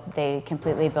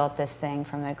completely built this thing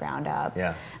from the ground up.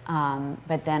 Yeah.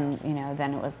 But then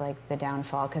it was like the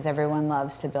downfall, because everyone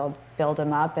loves to build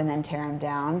them up and then tear them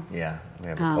down. Yeah, we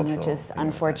have a cultural which is thing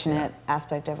unfortunate like that,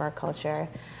 aspect of our culture.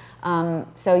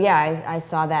 I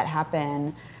saw that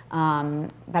happen.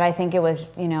 But I think it was,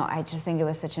 I just think it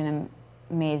was such an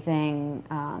amazing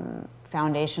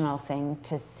foundational thing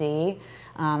to see.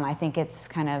 I think it's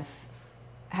kind of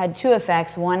had two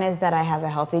effects. One is that I have a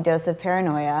healthy dose of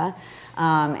paranoia,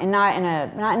 and not in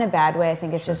a bad way. I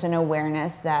think it's just an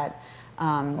awareness that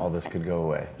all this could go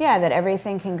away. Yeah, that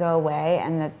everything can go away,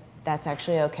 and that's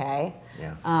actually okay.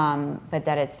 Yeah. But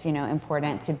that it's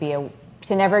important to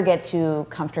never get too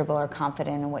comfortable or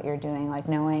confident in what you're doing. Like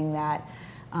knowing that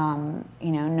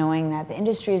the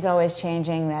industry is always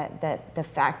changing, that the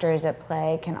factors at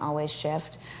play can always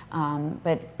shift.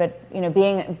 But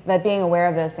being aware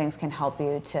of those things can help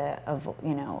you to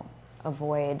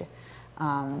avoid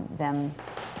them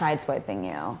sideswiping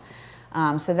you.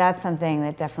 So that's something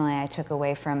that definitely I took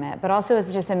away from it. But also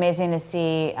it's just amazing to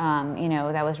see,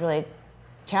 that was really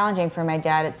challenging for my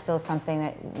dad. It's still something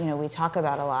that we talk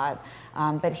about a lot.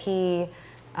 But it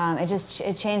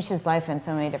changed his life in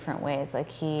so many different ways. Like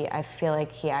I feel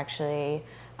like he actually,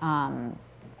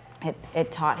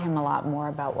 it taught him a lot more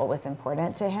about what was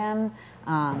important to him.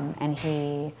 And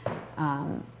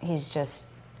he's just,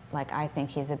 like, I think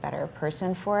he's a better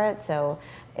person for it. So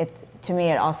to me,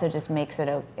 it also just makes it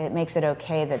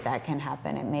okay that can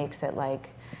happen. It makes it like,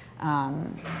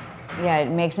 it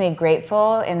makes me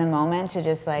grateful in the moment to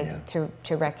just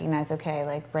to recognize, okay,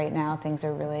 like right now things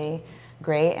are really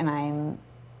great, and I'm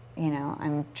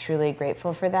truly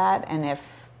grateful for that. And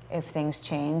if things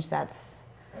change, that's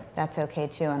okay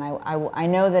too. And I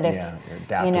know that if you're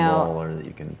adaptable, or that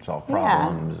you can solve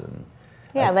problems.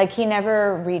 Like he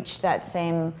never reached that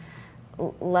same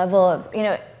level of,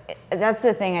 that's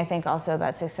the thing I think also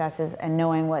about success is, and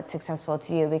knowing what's successful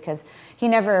to you, because he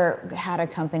never had a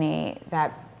company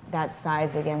that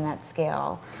size, again, that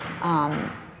scale.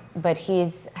 But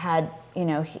he's had,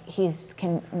 maintained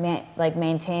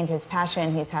his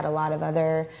passion. He's had a lot of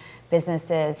other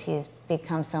businesses. He's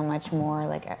become so much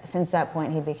more, since that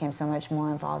point, he became so much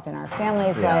more involved in our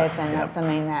family's life, and that's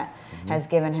something that has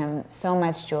given him so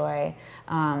much joy.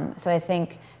 So I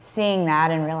think seeing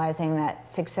that and realizing that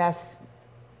success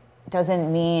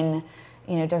doesn't mean,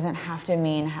 doesn't have to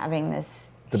mean having this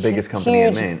the biggest company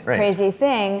in Maine, right? Crazy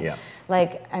thing. Yeah.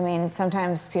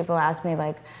 Sometimes people ask me,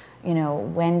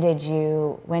 when did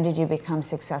you become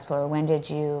successful, or when did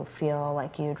you feel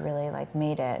like you'd really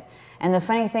made it? And the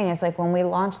funny thing is, when we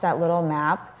launched that little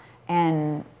map,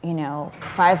 and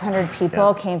 500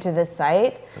 people came to the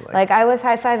site, I was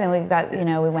high-fiving. We got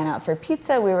we went out for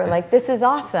pizza. We were like, this is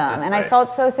awesome, and I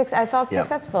felt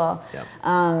successful. Yep.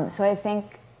 So I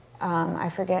think I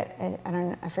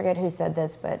forget who said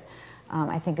this, but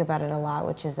I think about it a lot,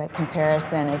 which is that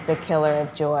comparison is the killer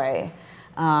of joy.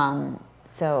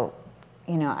 So,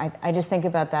 I just think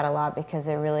about that a lot, because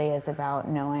it really is about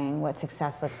knowing what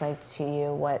success looks like to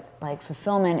you, what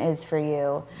fulfillment is for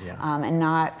you, and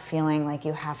not feeling like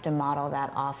you have to model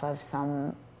that off of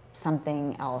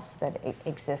something else that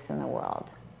exists in the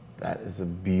world. That is a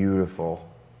beautiful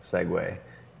segue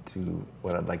to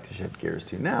what I'd like to shift gears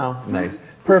to now. Nice,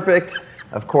 perfect.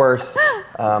 Of course.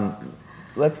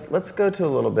 Let's go to a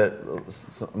little bit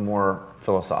more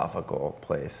philosophical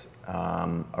place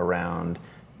around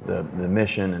the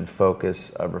mission and focus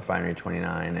of Refinery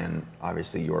 29, and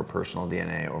obviously your personal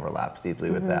DNA overlaps deeply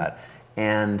with that,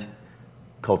 and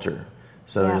culture.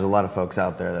 So there's a lot of folks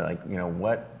out there that like,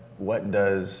 what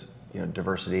does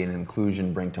diversity and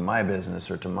inclusion bring to my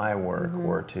business or to my work,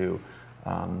 or to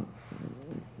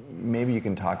maybe you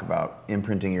can talk about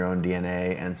imprinting your own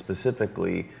DNA, and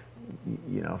specifically,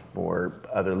 for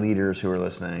other leaders who are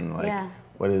listening, like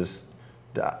what is,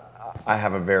 I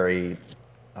have a very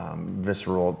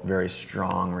visceral, very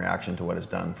strong reaction to what it's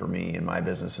done for me and my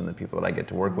business and the people that I get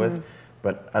to work with,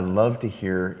 but I'd love to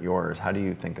hear yours. How do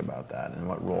you think about that, and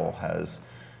what role has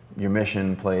your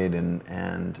mission played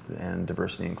and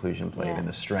diversity and inclusion played in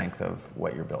the strength of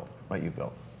what you've built?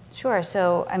 Sure.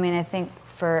 So, I think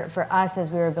for us,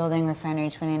 as we were building Refinery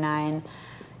 29,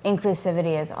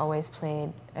 inclusivity has always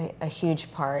played a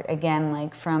huge part. Again,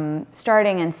 like from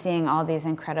starting and seeing all these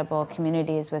incredible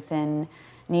communities within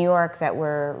New York that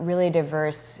were really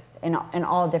diverse in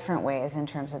all different ways in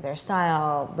terms of their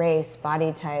style, race,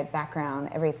 body type, background,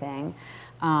 everything.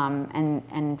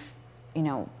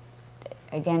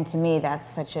 Again, to me, that's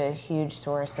such a huge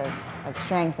source of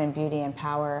strength and beauty and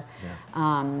power.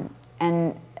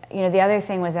 The other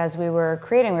thing was, as we were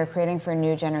creating for a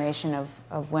new generation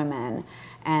of women.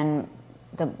 And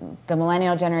the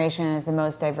millennial generation is the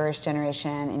most diverse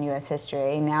generation in U.S.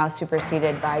 history, now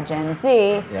superseded by Gen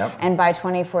Z. And by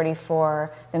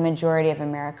 2044, the majority of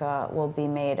America will be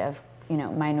made of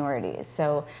minorities.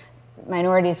 So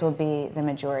minorities will be the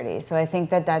majority. So I think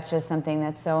that's just something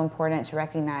that's so important to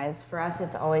recognize. For us,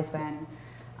 it's always been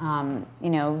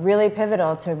really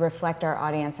pivotal to reflect our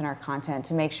audience and our content,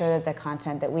 to make sure that the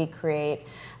content that we create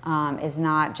is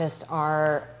not just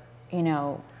our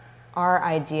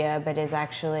idea, but is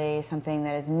actually something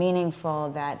that is meaningful,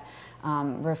 that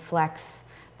reflects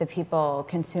the people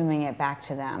consuming it back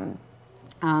to them.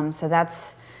 So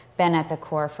that's been at the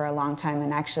core for a long time,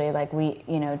 and actually, like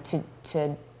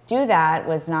to do that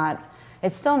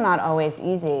it's still not always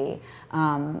easy.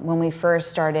 When we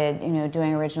first started,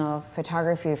 doing original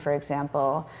photography, for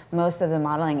example, most of the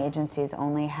modeling agencies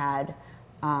only had,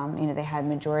 they had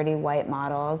majority white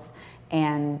models,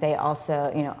 and they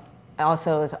also, it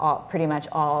was pretty much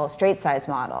all straight size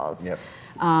models.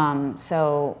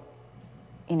 So,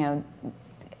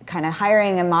 kind of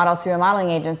hiring a model through a modeling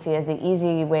agency is the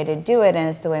easy way to do it, and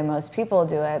it's the way most people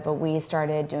do it. But we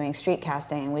started doing street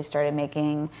casting, and we started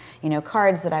making,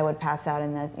 cards that I would pass out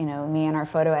in the, me and our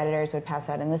photo editors would pass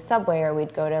out in the subway, or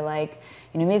we'd go to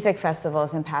music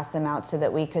festivals and pass them out so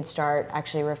that we could start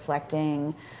actually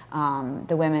reflecting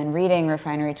the women reading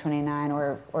Refinery 29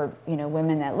 or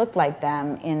women that looked like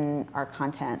them in our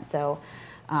content. So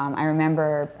I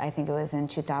remember, I think it was in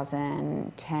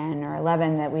 2010 or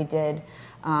 11 that we did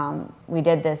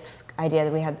this idea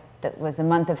that we had that was the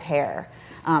month of hair.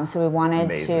 So we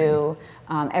wanted to,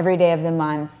 every day of the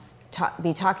month,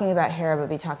 be talking about hair, but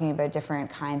be talking about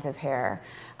different kinds of hair.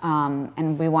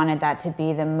 And we wanted that to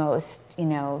be the most,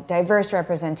 diverse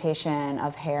representation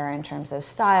of hair in terms of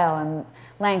style and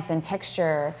length and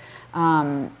texture.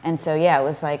 And so, it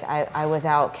was like I was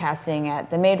out casting at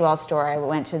the Madewell store. I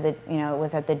went to it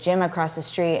was at the gym across the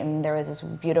street, and there was this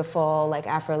beautiful,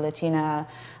 Afro-Latina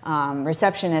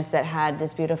receptionist that had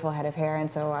this beautiful head of hair.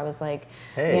 And so I was like,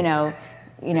 hey.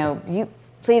 You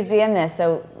please be in this.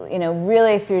 So,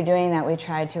 really through doing that, we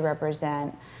tried to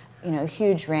represent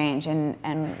huge range,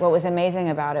 and what was amazing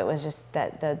about it was just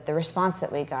that the response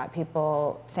that we got,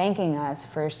 people thanking us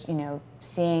for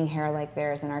seeing hair like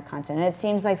theirs in our content. And it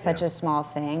seems like such a small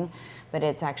thing, but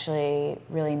it's actually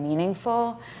really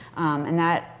meaningful, and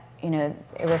that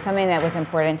it was something that was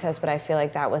important to us. But I feel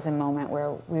like that was a moment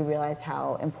where we realized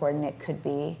how important it could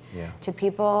be to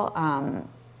people,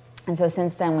 and so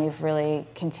since then we've really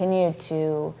continued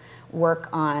to work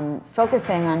on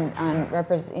focusing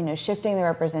on shifting the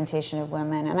representation of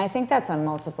women, and I think that's on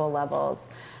multiple levels.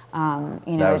 That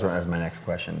was my next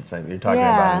question. So you're talking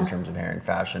about it in terms of hair and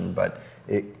fashion, but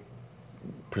it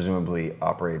presumably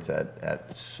operates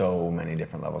at so many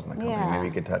different levels in the company. Maybe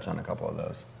you could touch on a couple of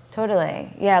those.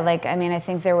 Totally. I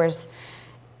think there was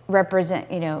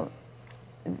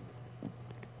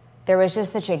there was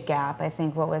just such a gap. I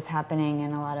think what was happening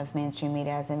in a lot of mainstream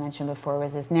media, as I mentioned before,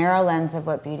 was this narrow lens of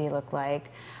what beauty looked like.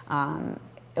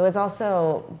 It was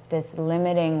also this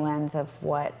limiting lens of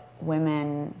what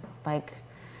women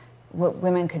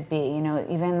could be.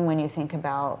 Even when you think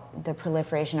about the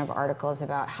proliferation of articles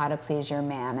about how to please your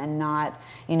man, and not,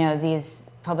 these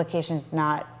publications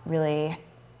not really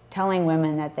telling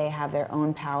women that they have their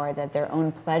own power, that their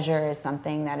own pleasure is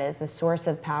something that is the source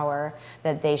of power,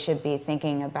 that they should be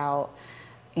thinking about,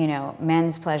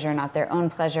 men's pleasure, not their own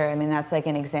pleasure. I mean, that's like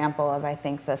an example of, I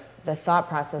think, the thought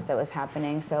process that was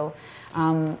happening. So,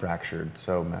 fractured,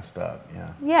 so messed up. Yeah.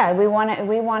 Yeah, we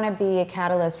want to be a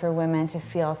catalyst for women to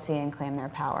feel, see, and claim their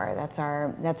power. That's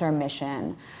our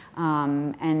mission.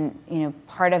 And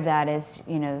part of that is,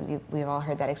 we've all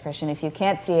heard that expression: if you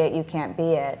can't see it, you can't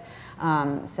be it.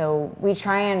 So we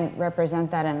try and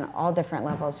represent that in all different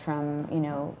levels. From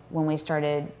when we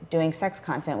started doing sex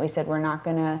content, we said we're not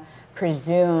going to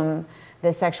presume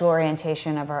the sexual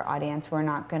orientation of our audience. We're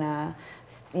not going to,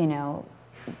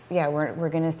 we're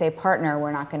going to say partner.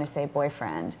 We're not going to say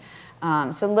boyfriend.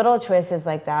 So little choices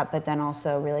like that, but then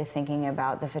also really thinking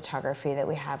about the photography that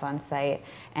we have on site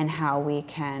and how we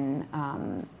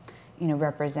can,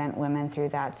 represent women through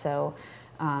that. So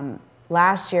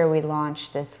last year we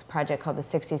launched this project called the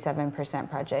 67%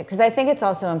 Project, because I think it's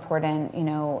also important,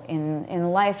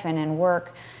 in life and in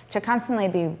work to constantly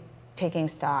be taking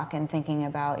stock and thinking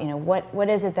about, what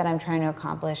is it that I'm trying to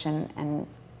accomplish, and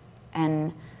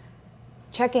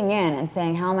checking in and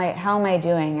saying, how am I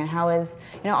doing, and how is,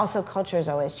 also culture is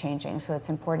always changing. So it's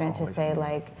important to say,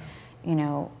 like,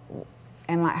 am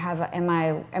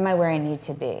I where I need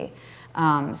to be?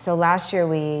 So last year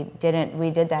we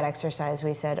did that exercise.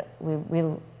 We said, we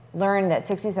learned that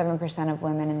 67% of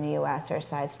women in the US are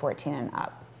size 14 and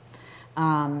up.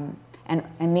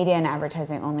 And media and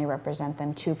advertising only represent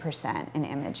them 2% in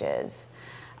images.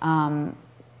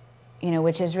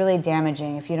 Which is really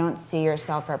damaging. If you don't see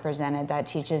yourself represented, that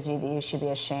teaches you that you should be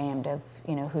ashamed of,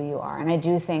 who you are. And I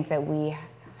do think that we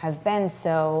have been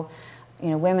so,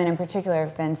 women in particular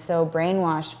have been so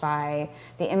brainwashed by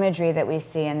the imagery that we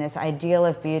see and this ideal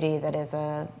of beauty that is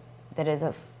a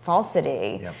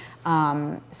falsity. Yep.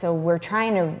 So we're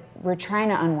trying to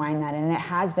unwind that, and it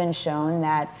has been shown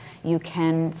that you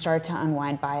can start to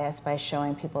unwind bias by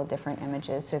showing people different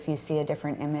images. So if you see a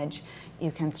different image,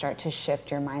 you can start to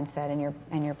shift your mindset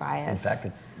and your bias. In fact,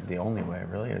 it's the only way it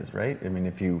really is, right? I mean,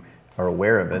 if you are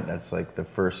aware of it, that's like the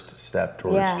first step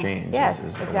towards change. Yes,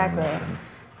 is exactly. And,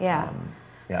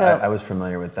 So, I was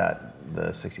familiar with that, the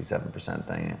 67%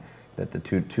 thing, that the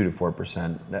 2 to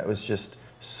 4%, that was just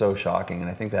so shocking. And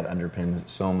I think that underpins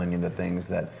so many of the things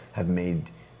that have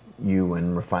made you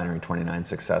and Refinery 29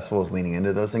 successful, is leaning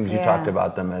into those things. You talked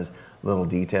about them as little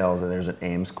details, and there's an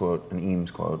Eames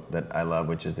quote that I love,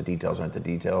 which is, the details aren't the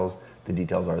details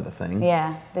are the thing.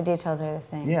 Yeah, the details are the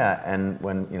thing. Yeah, and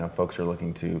when folks are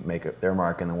looking to make their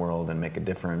mark in the world and make a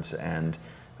difference, and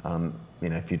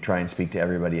if you try and speak to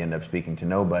everybody, you end up speaking to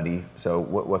nobody. So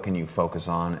what can you focus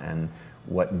on, and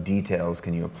what details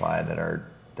can you apply that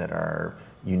are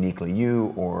uniquely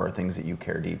you, or things that you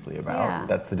care deeply about? Yeah.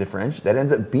 That's the differentiator. That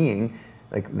ends up being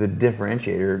like the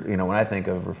differentiator. When I think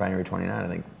of Refinery 29, I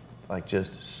think like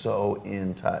just so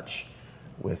in touch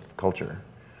with culture.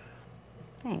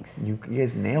 Thanks. You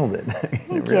guys nailed it.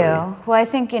 Thank you. Well, I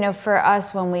think, for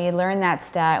us, when we learned that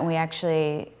stat and we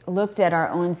actually looked at our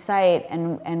own site,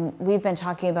 and we've been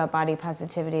talking about body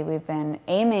positivity, we've been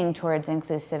aiming towards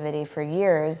inclusivity for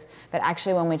years, but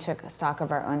actually when we took stock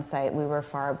of our own site, we were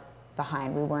far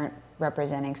behind. We weren't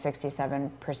representing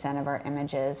 67% of our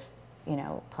images,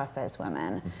 plus size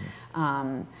women.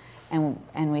 Mm-hmm.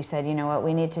 And we said, what,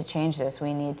 we need to change this.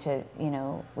 We need to,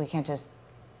 we can't just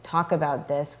talk about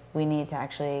this, we need to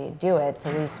actually do it.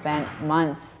 So we spent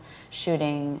months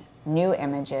shooting new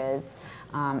images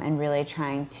and really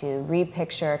trying to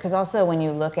repicture, because also when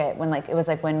you look at,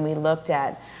 when we looked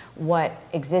at what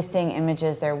existing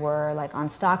images there were, like on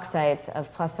stock sites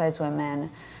of plus size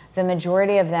women, the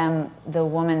majority of them, the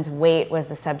woman's weight was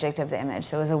the subject of the image.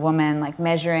 So it was a woman like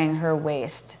measuring her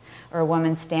waist, or a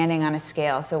woman standing on a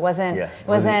scale. So it wasn't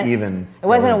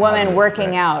a woman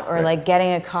working out, or like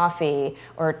getting a coffee,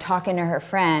 or talking to her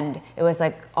friend. It was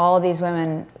like all these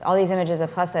images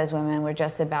of plus size women were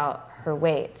just about her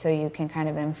weight. So you can kind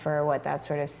of infer what that's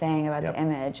sort of saying about the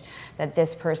image, that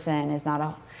this person is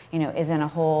not isn't a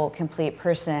whole complete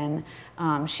person.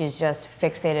 She's just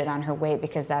fixated on her weight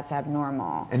because that's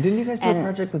abnormal. And didn't you guys do a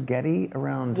project with Getty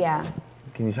around? Yeah.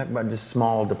 Can you talk about just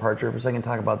small departure for a second?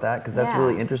 Talk about that, because that's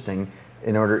really interesting.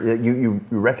 In order, you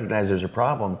recognize there's a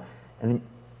problem, and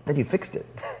then you fixed it,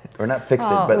 or not fixed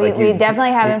it, but we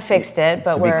definitely haven't fixed it.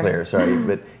 But to be clear, sorry,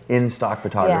 but in stock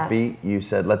photography, you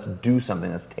said let's do something,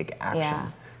 let's take action.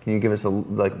 Yeah. Can you give us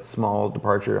a small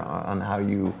departure on how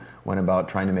you went about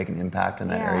trying to make an impact in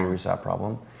that area where you saw a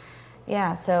problem?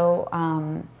 Yeah. So.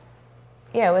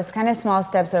 It was kind of small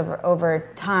steps over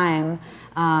time,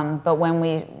 but when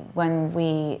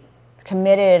we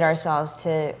committed ourselves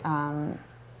to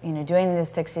doing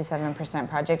this 67%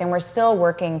 project, and we're still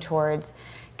working towards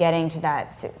getting to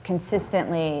that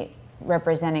consistently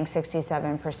representing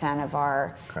 67% of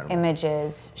our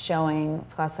images showing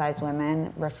plus size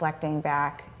women, reflecting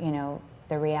back,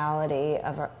 the reality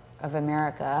of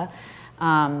America.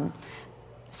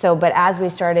 But as we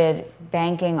started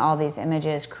banking all these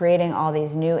images, creating all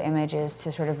these new images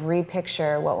to sort of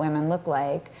repicture what women look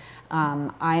like,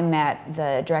 I met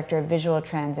the director of visual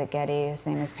trends at Getty, whose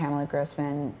name is Pamela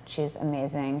Grossman. She's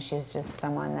amazing. She's just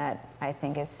someone that I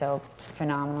think is so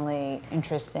phenomenally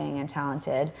interesting and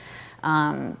talented.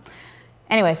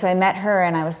 Anyway, so I met her,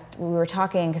 and we were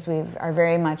talking because we are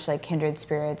very much like kindred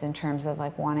spirits in terms of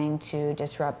like wanting to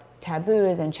disrupt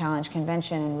taboos and challenge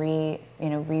convention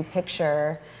and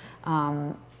repicture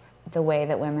the way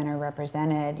that women are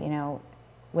represented.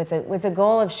 With the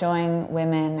goal of showing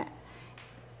women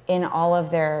in all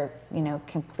of their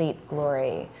complete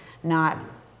glory, not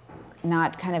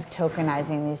kind of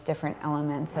tokenizing these different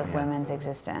elements of women's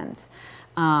existence.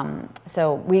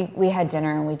 So we had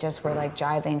dinner, and we just were like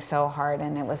jiving so hard,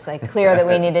 and it was like clear that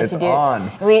we needed to do.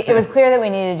 It was clear that we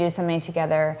needed to do something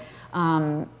together,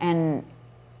 it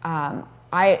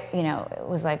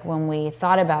was like when we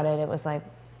thought about it, it was like,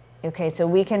 okay, so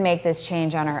we can make this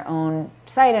change on our own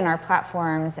site and our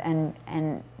platforms,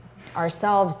 and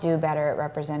ourselves do better at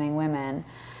representing women,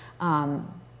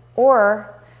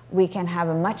 or we can have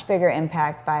a much bigger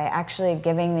impact by actually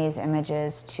giving these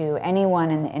images to anyone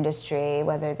in the industry,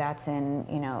 whether that's in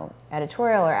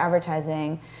editorial or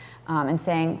advertising, and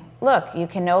saying, look, you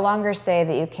can no longer say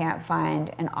that you can't find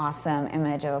an awesome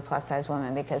image of a plus size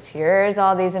woman, because here's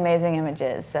all these amazing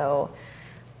images. So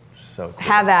cool.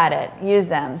 Have at it, use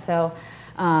them. So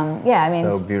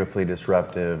so beautifully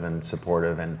disruptive and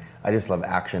supportive, and I just love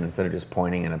action instead of just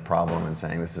pointing at a problem and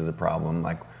saying this is a problem.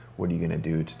 Like, what are you going to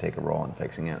do to take a role in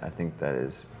fixing it? I think that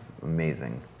is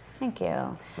amazing. Thank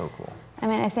you. So cool. I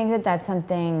mean, I think that that's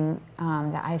something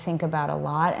that I think about a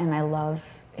lot, and I love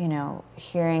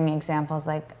hearing examples.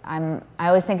 Like I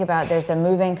always think about, there's a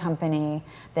moving company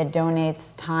that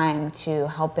donates time to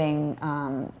helping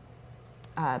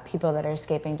people that are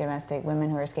women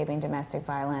who are escaping domestic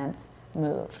violence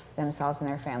move themselves and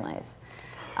their families.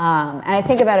 And I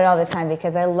think about it all the time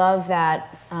because I love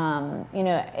that,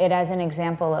 it as an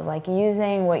example of like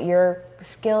using what your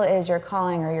skill is, your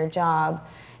calling or your job,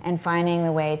 and finding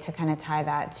the way to kind of tie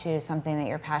that to something that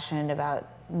you're passionate about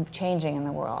changing in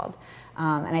the world.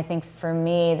 And I think for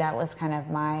me, that was kind of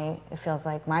it feels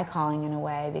like my calling in a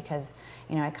way, because,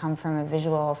 I come from a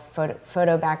visual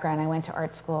photo background. I went to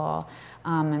art school,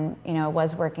 and,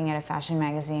 was working at a fashion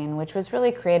magazine, which was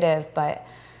really creative, but,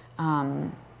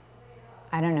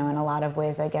 I don't know, in a lot of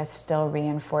ways, I guess, still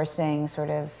reinforcing sort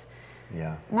of,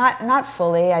 not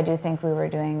fully. I do think we were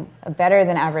doing a better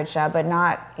than average job, but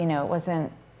not, it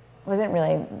wasn't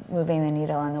really moving the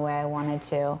needle in the way I wanted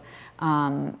to.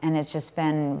 And it's just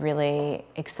been really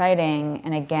exciting.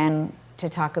 And again, to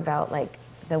talk about like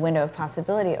the window of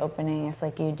possibility opening, it's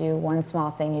like you do one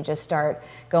small thing, you just start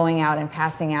going out and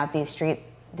passing out these street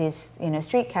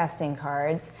casting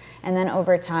cards, and then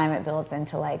over time it builds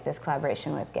into like this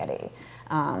collaboration with Getty.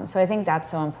 So I think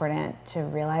that's so important to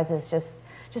realize, is just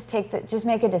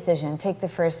make a decision, take the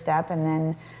first step, and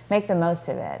then make the most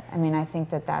of it. I mean, I think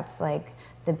that that's like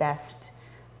the best,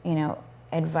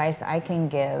 advice I can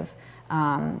give,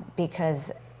 because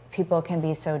people can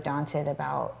be so daunted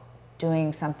about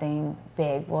doing something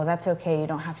big. Well, that's okay, you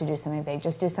don't have to do something big,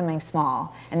 just do something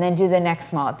small, and then do the next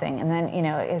small thing, and then,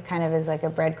 it kind of is like a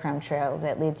breadcrumb trail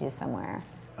that leads you somewhere.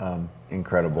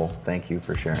 Incredible. Thank you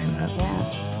for sharing that.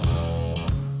 Yeah.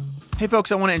 Hey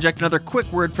folks, I want to inject another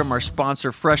quick word from our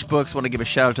sponsor, FreshBooks. I want to give a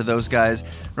shout out to those guys.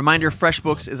 Reminder,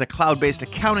 FreshBooks is a cloud-based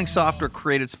accounting software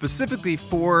created specifically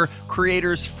for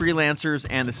creators, freelancers,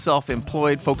 and the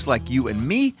self-employed, folks like you and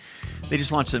me. They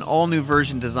just launched an all-new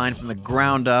version designed from the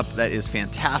ground up that is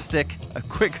fantastic. A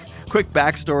quick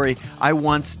backstory. I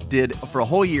once did, for a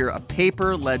whole year, a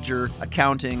paper ledger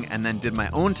accounting, and then did my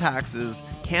own taxes,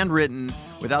 handwritten,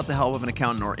 without the help of an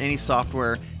accountant or any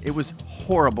software. It was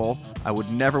horrible. I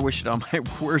would never wish it on my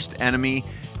worst enemy.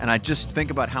 And I just think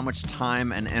about how much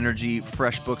time and energy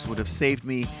FreshBooks would have saved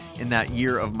me in that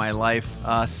year of my life.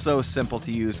 So simple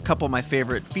to use. Couple of my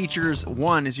favorite features.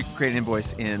 One is you can create an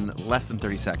invoice in less than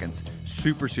 30 seconds.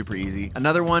 Super, super easy.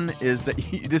 Another one is that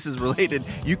this is related.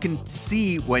 You can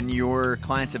see when your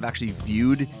clients have actually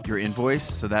viewed your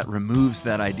invoice. So that removes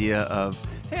that idea of,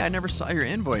 hey, I never saw your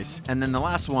invoice. And then the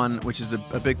last one, which is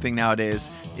a big thing nowadays,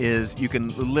 is you can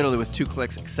literally with 2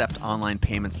 clicks accept online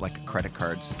payments like credit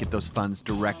cards. Get those funds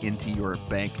direct into your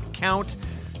bank account.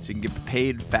 so you can get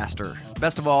paid faster.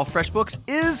 Best of all, FreshBooks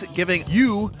is giving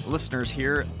you, listeners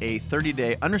here, a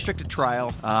 30-day unrestricted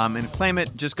trial. And claim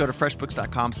it, just go to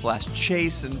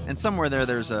freshbooks.com/chase. And somewhere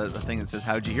there's a thing that says,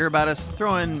 how'd you hear about us?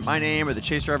 Throw in my name or the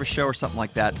Chase Jarvis Show or something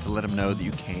like that to let them know that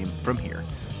you came from here.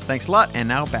 Thanks a lot, and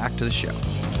now back to the show.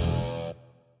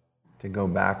 To go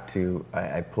back to,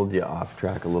 I pulled you off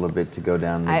track a little bit to go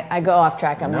down. I go off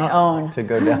track on my own. To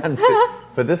go down to,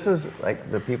 but this is like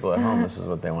the people at home, this is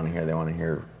what they want to hear. They want to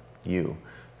hear you.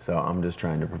 So I'm just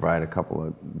trying to provide a couple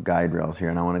of guide rails here.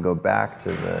 And I want to go back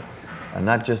to the,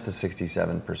 not just the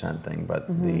 67% thing, but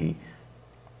the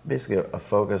basically a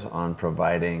focus on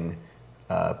providing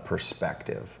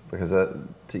perspective. Because,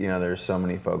 there's so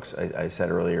many folks, I said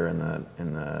earlier in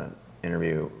the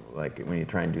interview, like when you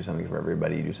try and do something for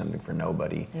everybody, you do something for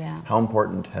nobody. Yeah. How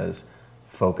important has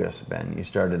focus been? You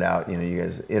started out, you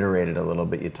guys iterated a little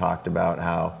bit. You talked about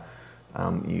how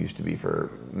you used to be for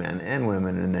men and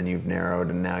women, and then you've narrowed,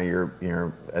 and now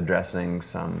you're addressing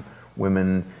some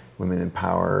women in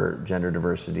power, gender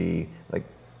diversity. Like,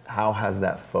 how has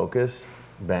that focus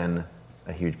been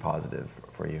a huge positive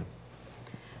for you?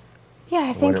 Yeah,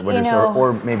 I think,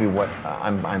 or maybe what,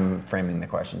 I'm framing the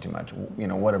question too much.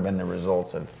 What have been the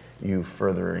results of you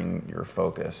furthering your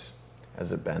focus?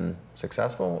 Has it been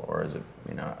successful, or is it,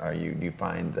 do you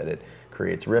find that it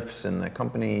creates rifts in the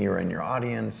company or in your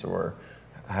audience, or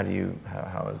how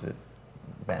has it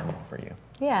been for you?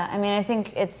 Yeah, I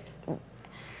think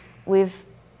we've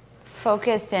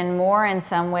focused in more in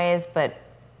some ways, but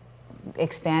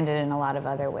expanded in a lot of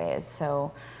other ways.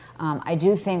 So I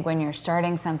do think when you're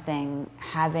starting something,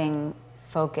 having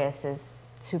focus is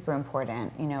super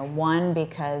important. One,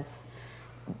 because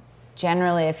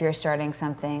generally if you're starting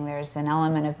something, there's an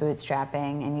element of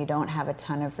bootstrapping and you don't have a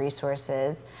ton of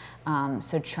resources.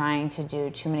 So trying to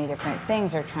do too many different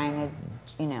things or trying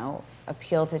to,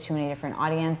 appeal to too many different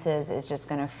audiences is just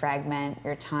going to fragment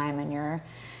your time and your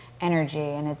energy.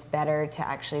 And it's better to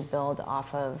actually build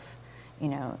off of,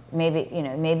 maybe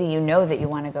that you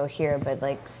want to go here, but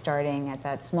like starting at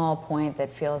that small point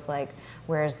that feels like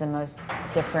where's the most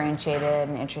differentiated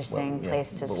and interesting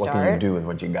place to start. What can you do with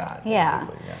what you got? Yeah.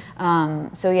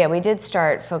 So we did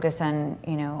start focus on,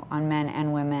 on men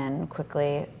and women,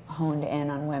 quickly honed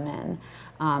in on women.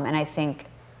 And I think,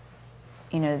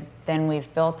 then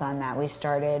we've built on that. We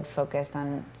started focused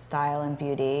on style and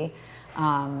beauty,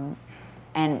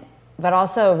 but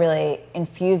also really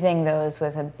infusing those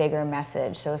with a bigger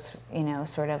message. So,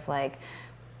 sort of like,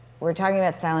 we're talking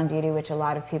about style and beauty, which a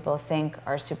lot of people think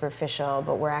are superficial,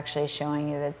 but we're actually showing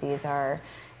you that these are,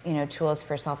 tools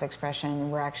for self-expression.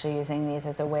 We're actually using these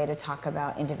as a way to talk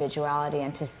about individuality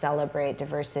and to celebrate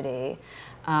diversity.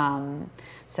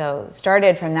 So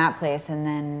started from that place, and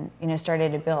then,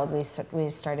 started to build. We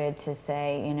started to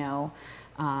say,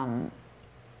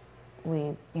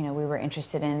 we were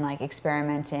interested in like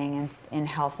experimenting in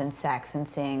health and sex and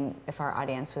seeing if our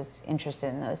audience was interested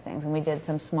in those things. And we did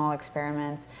some small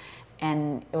experiments,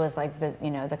 and it was like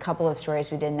the couple of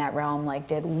stories we did in that realm like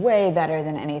did way better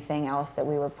than anything else that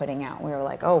we were putting out. We were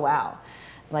like, oh wow,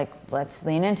 like let's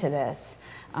lean into this.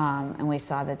 And we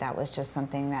saw that was just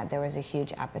something that there was a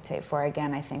huge appetite for.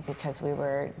 Again, I think because we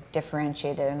were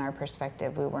differentiated in our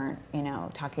perspective. We weren't,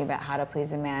 talking about how to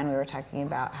please a man. We were talking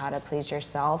about how to please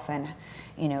yourself and,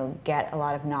 get a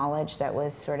lot of knowledge that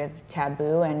was sort of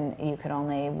taboo, and you could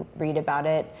only read about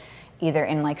it either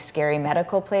in like scary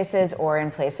medical places or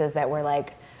in places that were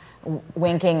like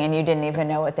winking and you didn't even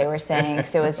know what they were saying.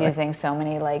 So it was using so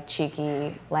many like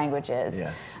cheeky languages.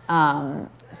 Yeah.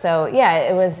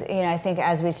 It was, I think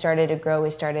as we started to grow, we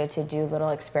started to do little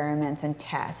experiments and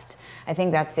test. I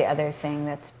think that's the other thing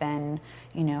that's been,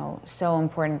 so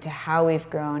important to how we've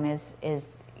grown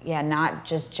is not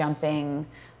just jumping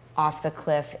off the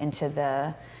cliff into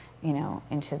the,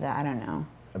 I don't know.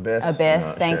 Abyss.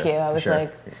 No, thank you. I was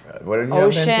like, what did you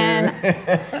ocean.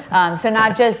 So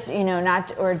not just,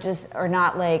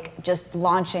 not like just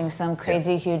launching some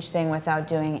crazy huge thing without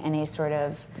doing any sort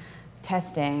of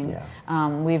testing. Yeah.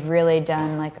 We've really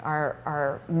done like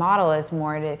our model is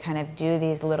more to kind of do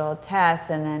these little tests,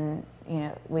 and then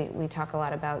we talk a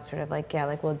lot about sort of like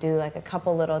we'll do like a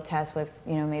couple little tests with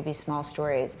maybe small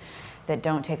stories that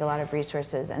don't take a lot of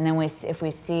resources, and then if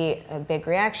we see a big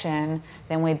reaction,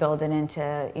 then we build it into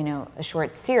a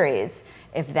short series.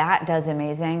 If that does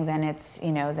amazing, then it's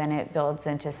then it builds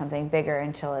into something bigger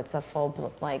until it's a full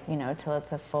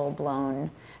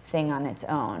blown thing on its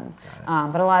own.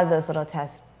 But a lot of those little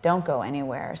tests don't go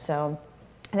anywhere. So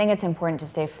I think it's important to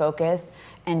stay focused,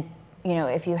 and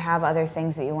if you have other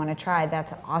things that you want to try,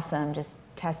 that's awesome. Just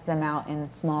test them out in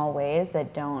small ways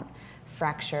that don't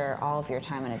fracture all of your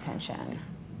time and attention.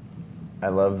 I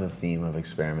love the theme of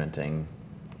experimenting,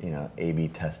 A/B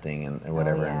testing and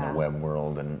whatever in the web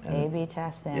world. And A/B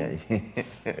testing. Yeah,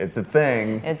 it's a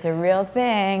thing. It's a real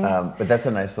thing. But that's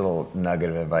a nice little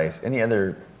nugget of advice. Any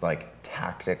other like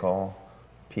tactical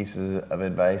pieces of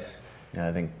advice?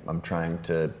 I think I'm trying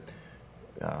to,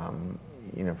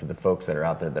 for the folks that are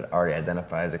out there that already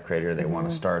identify as a creator, they want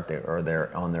to start, or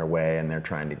they're on their way and they're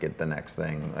trying to get the next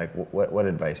thing. Like, what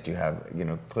advice do you have?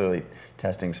 Clearly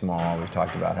testing small. We've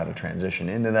talked about how to transition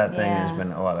into that thing. Yeah. There's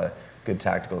been a lot of good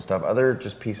tactical stuff. Other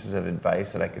just pieces of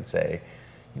advice that I could say,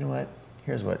 you know what?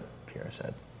 Here's what Piera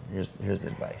said. Here's the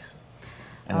advice.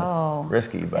 And it's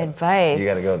risky, but advice. You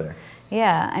got to go there.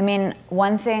 Yeah, I mean,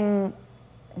 one thing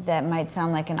that might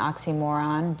sound like an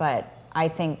oxymoron, but I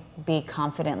think be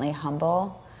confidently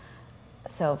humble.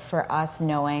 So for us,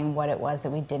 knowing what it was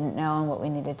that we didn't know and what we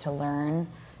needed to learn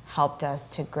helped us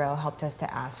to grow, helped us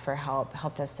to ask for help,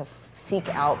 helped us to seek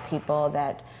out people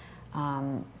that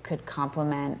could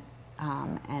complement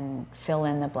and fill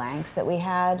in the blanks that we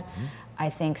had. Mm-hmm. I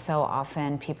think so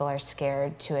often people are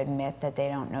scared to admit that they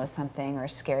don't know something or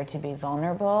scared to be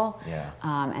vulnerable. Yeah.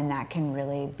 And that can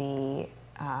really be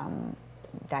an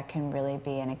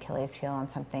Achilles heel and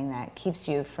something that keeps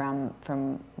you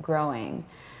from growing.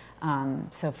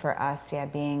 So for us, I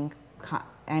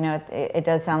know it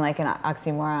does sound like an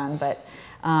oxymoron, but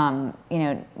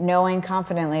knowing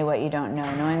confidently what you don't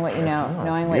know, knowing what you know,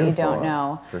 knowing what you don't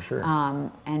know, for sure,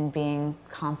 and being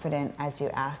confident as you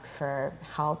ask for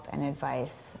help and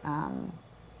advice,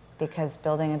 because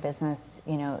building a business,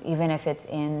 even if it's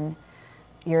in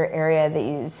your area that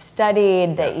you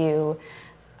studied, that you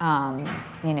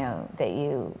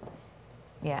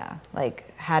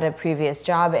had a previous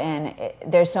job in,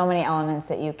 there's so many elements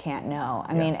that you can't know.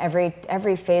 I mean,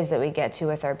 every phase that we get to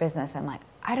with our business, I'm like,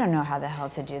 I don't know how the hell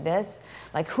to do this.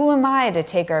 Like, who am I to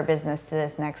take our business to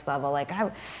this next level? Like,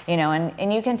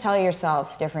 and you can tell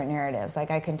yourself different narratives.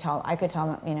 Like I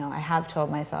have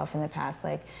told myself in the past,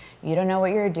 like, you don't know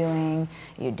what you're doing.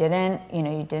 You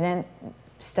didn't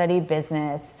study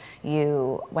business.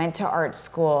 You went to art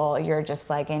school. You're just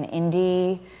like an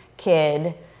indie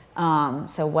kid.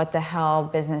 So what the hell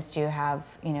business do you have,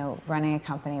 running a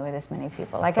company with this many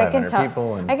people? Like I can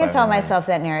tell myself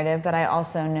that narrative, but I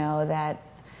also know that,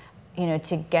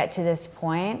 to get to this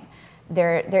point,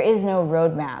 there is no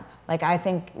roadmap. Like I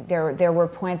think there were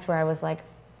points where I was like,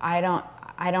 I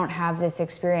don't have this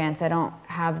experience. I don't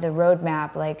have the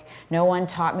roadmap. Like no one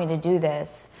taught me to do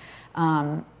this.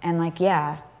 And like,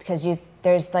 because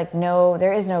there is no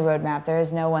roadmap. There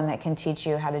is no one that can teach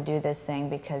you how to do this thing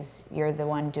because you're the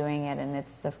one doing it, and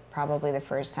it's probably the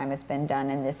first time it's been done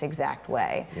in this exact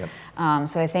way. Yep.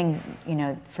 So I think,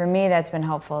 for me, that's been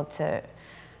helpful to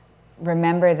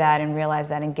remember that and realize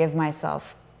that and give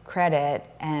myself credit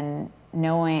and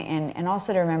knowing, and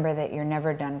also to remember that you're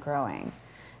never done growing.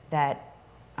 That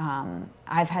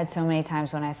I've had so many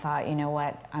times when I thought, you know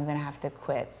what, I'm going to have to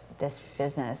quit this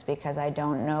business because I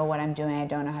don't know what I'm doing. I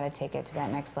don't know how to take it to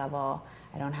that next level.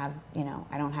 I don't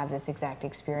have this exact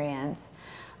experience.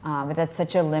 But that's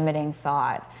such a limiting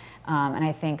thought. And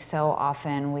I think so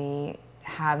often we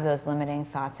have those limiting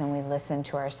thoughts and we listen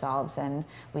to ourselves and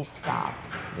we stop.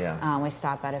 Yeah. We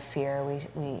stop out of fear.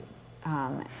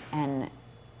 And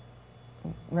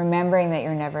remembering that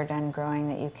you're never done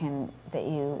growing,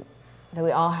 that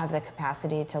we all have the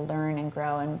capacity to learn and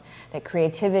grow, and that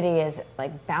creativity is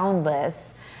like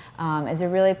boundless, is a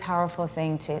really powerful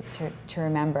thing to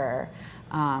remember.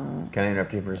 Can I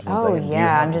interrupt you for just one second? second?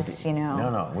 I'm just,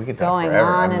 No, we could talk going forever.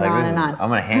 on and on and on. I'm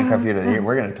going to handcuff you to the,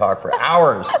 we're going to talk for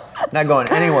hours, not going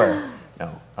anywhere.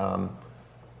 No.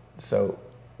 So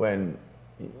I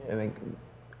think,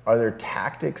 are there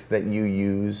tactics that you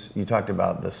use? You talked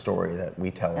about the story that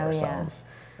we tell ourselves. Yeah.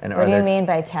 And what do you mean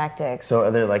by tactics? So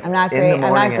are there like I'm not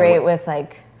great with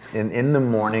like. In the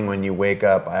morning when you wake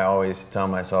up, I always tell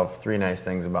myself 3 nice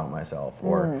things about myself.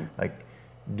 Or like,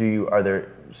 are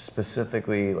there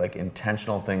specifically like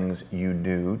intentional things you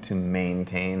do to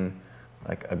maintain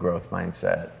like a growth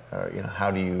mindset? Or how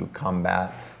do you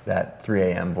combat that 3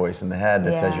 a.m. voice in the head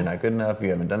that says you're not good enough, you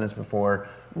haven't done this before?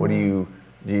 What do you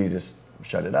just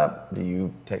shut it up? Do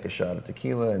you take a shot of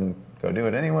tequila and go do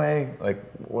it anyway? Like,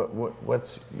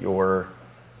 what's your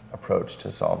approach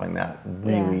to solving that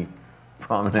really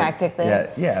prominent? Tactically?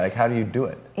 Yeah. Like, how do you do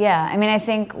it? Yeah, I mean, I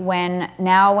think when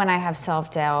I have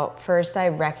self-doubt, first I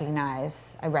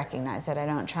recognize it. I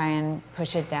don't try and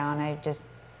push it down. I just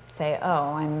say,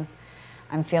 I'm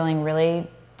feeling really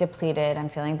depleted. I'm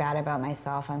feeling bad about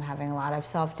myself. I'm having a lot of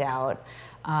self-doubt.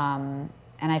 And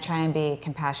I try and be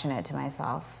compassionate to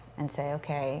myself and say,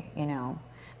 okay,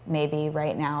 maybe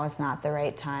right now is not the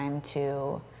right time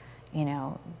to,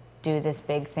 do this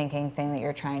big thinking thing that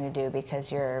you're trying to do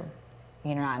because you're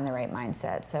not in the right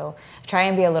mindset. So try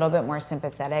and be a little bit more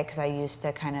sympathetic, because I used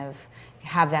to kind of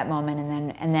have that moment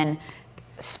and then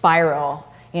spiral,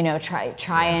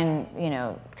 try and,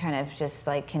 kind of just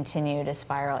like continue to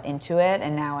spiral into it.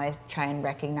 And now I try and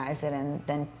recognize it and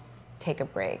then take a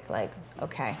break. Like,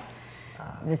 okay,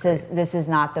 this is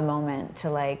not the moment to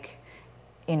like,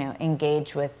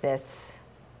 engage with this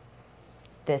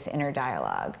inner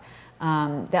dialogue.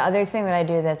 The other thing that I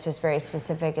do that's just very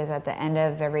specific is at the end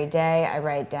of every day, I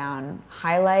write down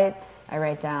highlights, I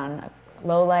write down a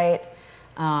low light,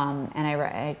 and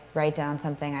I write down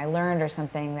something I learned or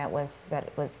something that was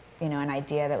an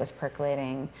idea that was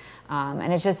percolating.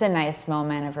 And it's just a nice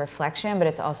moment of reflection, but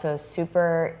it's also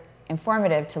super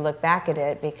informative to look back at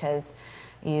it, because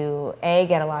you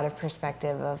get a lot of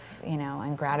perspective of,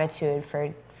 and gratitude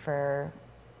for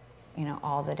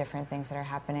all the different things that are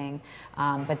happening.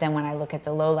 But then when I look at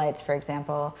the lowlights, for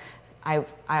example, I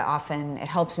often, it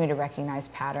helps me to recognize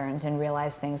patterns and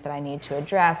realize things that I need to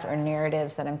address, or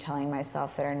narratives that I'm telling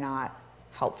myself that are not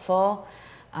helpful.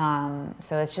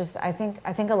 So it's just, I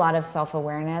think a lot of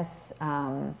self-awareness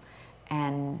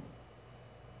and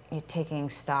taking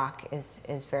stock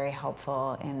is very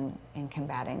helpful in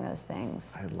combating those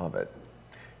things. I love it.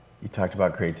 You talked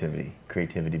about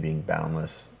creativity being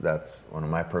boundless. That's one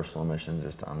of my personal missions,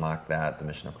 is to unlock that. The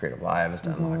mission of Creative Live is to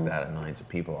unlock that in millions of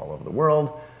people all over the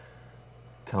world.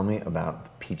 Tell me about the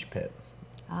Peach Pit.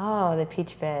 Oh, the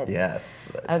Peach Pit.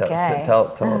 Yes. Okay.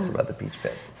 Tell us about the Peach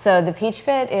Pit. So the Peach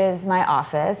Pit is my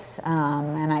office,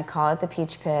 and I call it the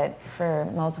Peach Pit for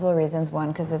multiple reasons.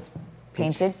 One, because it's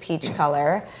painted peach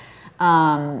color.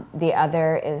 The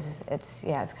other is it's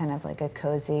kind of like a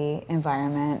cozy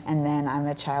environment, and then I'm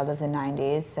a child of the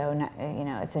 90s, so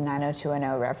it's a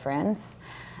 90210 reference.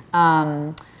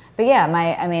 But yeah,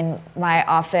 my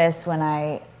office, when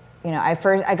I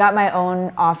got my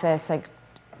own office like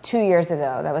 2 years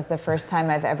ago. That was the first time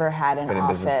I've ever had an office. Been in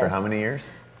business for how many years?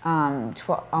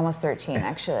 Almost 13,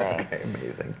 actually. Okay,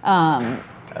 amazing.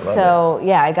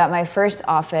 I got my first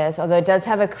office, although it does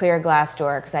have a clear glass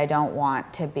door, because I don't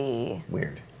want to be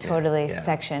weird, totally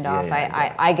sectioned off.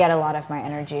 I get a lot of my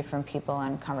energy from people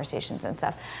and conversations and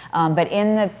stuff. But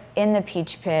in the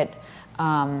Peach Pit,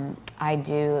 I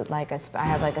do I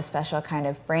have like a special kind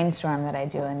of brainstorm that I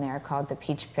do in there called the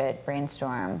Peach Pit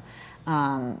Brainstorm.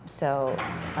 So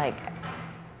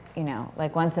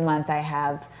once a month I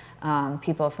have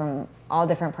people from all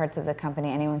different parts of the company,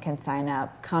 anyone can sign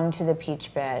up, come to the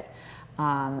Peach Pit,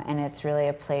 and it's really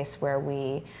a place where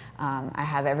I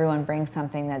have everyone bring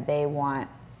something that they want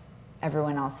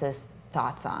everyone else's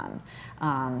thoughts on.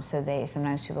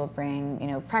 Sometimes people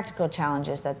bring, practical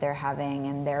challenges that they're having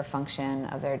in their function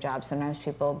of their job. Sometimes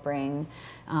people bring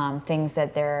things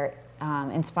that they're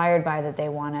inspired by, that they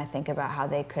want to think about how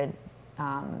they could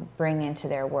bring into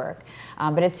their work.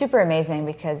 But it's super amazing,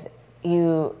 because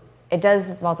it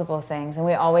does multiple things, and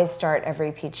we always start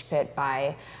every Peach Pit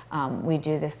by, we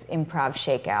do this improv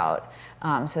shakeout.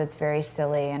 So it's very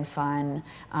silly and fun,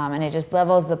 and it just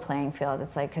levels the playing field.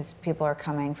 It's like, because people are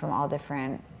coming from all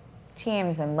different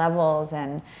teams and levels,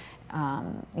 and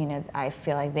I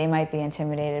feel like they might be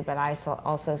intimidated, but I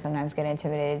also sometimes get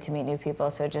intimidated to meet new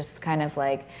people. So just kind of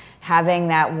like having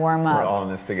that warm up. We're all in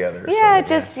this together. Yeah,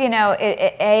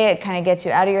 it kind of gets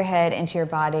you out of your head, into your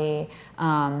body.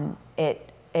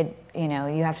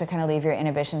 You have to kind of leave your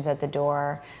inhibitions at the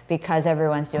door, because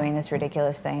everyone's doing this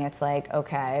ridiculous thing. It's like,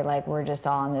 okay, like we're just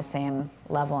all on the same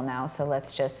level now, so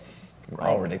let's just. We're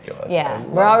all ridiculous. Yeah,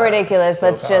 we're all ridiculous. So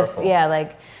let's powerful.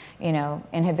 just,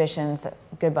 inhibitions,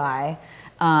 goodbye.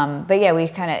 But yeah,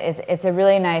 it's a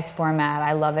really nice format.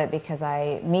 I love it because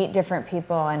I meet different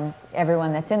people, and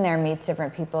everyone that's in there meets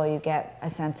different people. You get a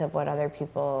sense of what other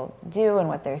people do and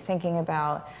what they're thinking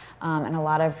about. And a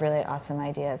lot of really awesome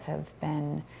ideas have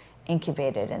been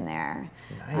incubated in there.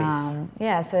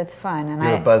 Nice. So it's fun. And you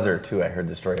have a buzzer too. I heard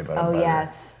the story about a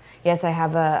buzzer. Yes, I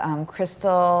have a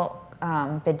crystal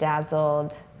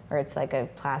bedazzled, or it's like a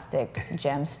plastic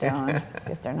gemstone,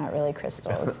 because they're not really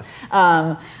crystals.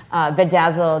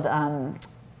 Bedazzled,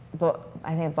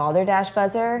 I think, balderdash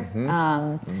buzzer.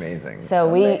 Mm-hmm. Amazing. So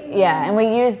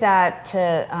we use that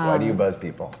to. Why do you buzz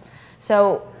people?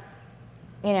 So,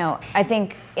 I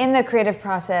think in the creative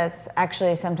process,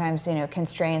 actually sometimes,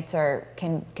 constraints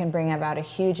can bring about a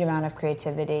huge amount of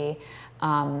creativity.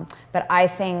 But I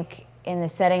think in the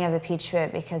setting of the Peach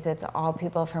Pit, because it's all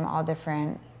people from all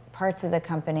different parts of the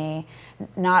company,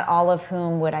 not all of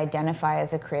whom would identify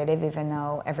as a creative, even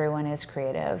though everyone is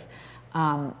creative.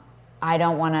 I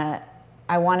want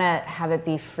to have it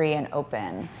be free and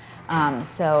open.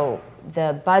 So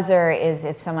the buzzer is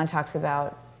if someone talks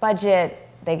about budget,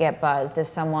 they get buzzed. If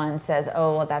someone says,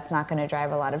 oh, well, that's not going to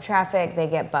drive a lot of traffic, they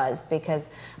get buzzed, because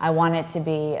I want it to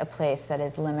be a place that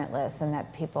is limitless and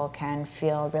that people can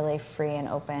feel really free and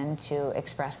open to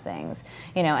express things.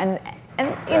 You know, and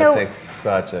you know, that's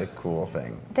such a cool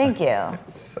thing. Thank you.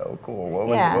 It's so cool.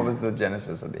 What was the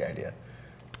genesis of the idea?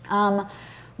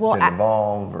 Well, Did it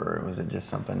evolve, or was it just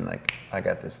something like, I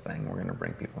got this thing, we're going to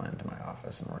bring people into my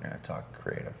office and we're going to talk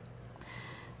creative?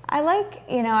 I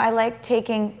like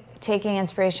taking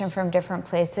inspiration from different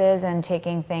places and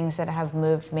taking things that have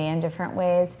moved me in different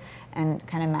ways and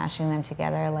kind of mashing them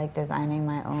together, like designing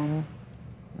my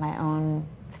own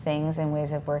things and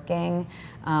ways of working,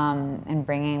 and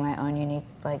bringing my own unique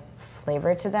like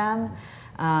flavor to them.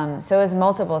 So it was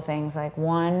multiple things. Like,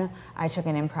 one, I took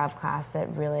an improv class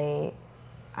that really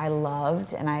I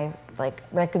loved, and I like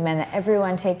recommend that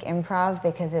everyone take improv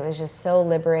because it was just so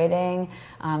liberating.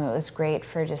 It was great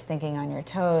for just thinking on your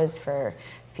toes, for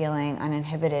feeling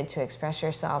uninhibited to express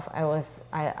yourself.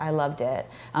 I loved it.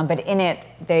 But in it,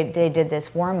 they did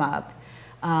this warm up,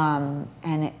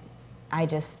 and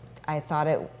I thought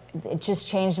it just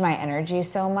changed my energy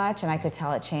so much, and I could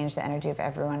tell it changed the energy of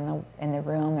everyone in the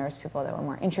room. There was people that were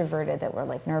more introverted, that were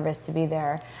like nervous to be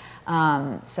there.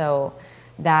 So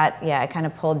that, I kind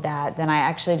of pulled that. Then I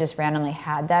actually just randomly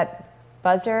had that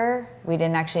buzzer. We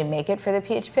didn't actually make it for the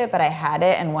Peach Pit, but I had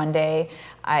it, and one day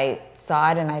I saw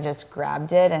it and I just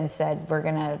grabbed it and said,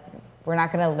 we're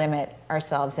not gonna limit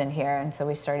ourselves in here, and so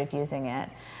we started using it.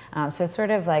 So it's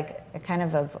sort of like, it kind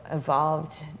of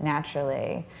evolved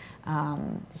naturally.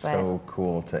 So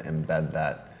cool to embed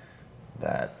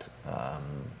that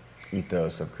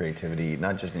ethos of creativity,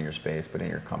 not just in your space, but in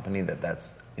your company,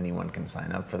 that's anyone can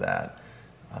sign up for that.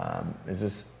 Is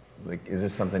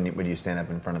this something, would you stand up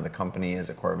in front of the company as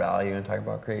a core value and talk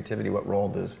about creativity? What role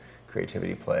does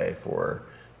creativity play for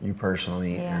you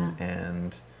personally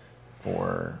and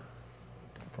for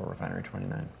Refinery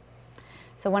 29?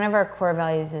 So one of our core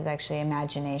values is actually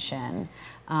imagination,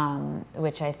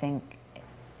 which I think,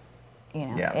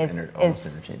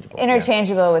 is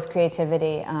interchangeable with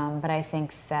creativity. But I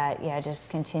think that, just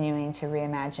continuing to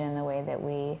reimagine the way that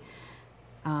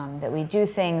we do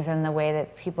things and the way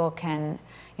that people can,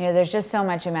 there's just so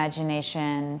much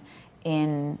imagination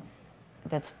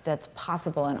that's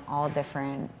possible in all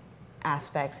different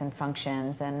aspects and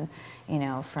functions, and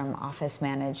from office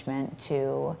management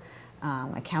to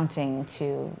accounting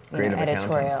to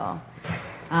editorial.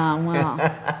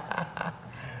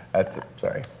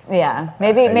 Sorry. Yeah,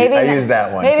 maybe I use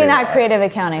that one. Maybe too. not creative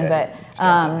accounting, but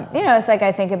it's like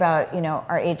I think about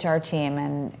our HR team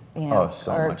and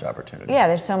much opportunity. Yeah,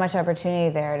 there's so much opportunity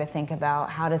there to think about,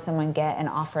 how does someone get an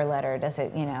offer letter? Does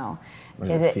it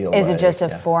is it just a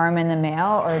form in the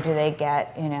mail, or do they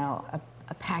get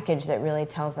a package that really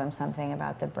tells them something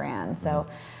about the brand? So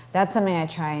that's something I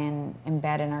try and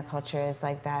embed in our culture, is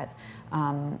like that,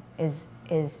 is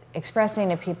expressing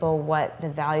to people what the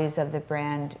values of the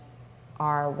brand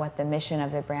are, what the mission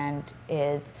of the brand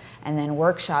is, and then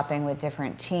workshopping with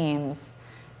different teams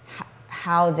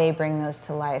how they bring those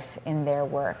to life in their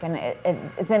work. And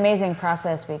it's an amazing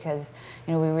process, because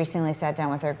we recently sat down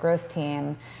with our growth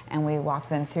team and we walked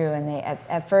them through, and they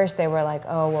at first they were like,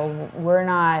 oh,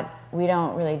 well, we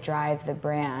don't really drive the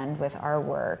brand with our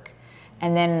work.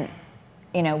 And then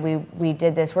we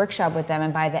did this workshop with them,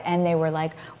 and by the end they were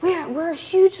like, we're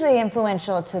hugely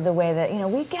influential to the way that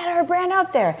we get our brand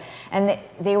out there. And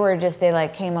they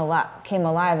came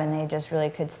alive, and they just really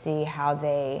could see how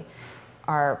they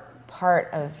are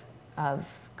part of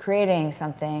creating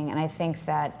something. And I think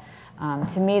that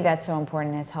to me that's so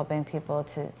important, is helping people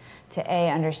to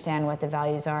understand what the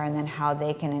values are, and then how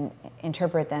they can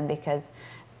interpret them. Because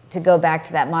to go back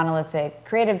to that monolithic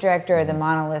creative director, or the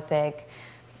monolithic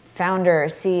founder or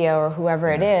CEO or whoever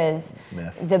it is,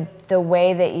 the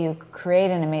way that you create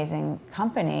an amazing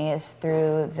company is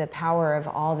through the power of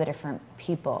all the different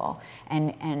people,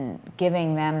 and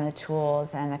giving them the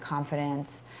tools and the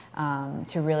confidence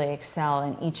to really excel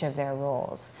in each of their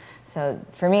roles. So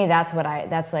for me, that's what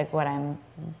I'm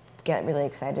get really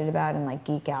excited about and like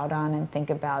geek out on, and think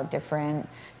about different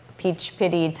peach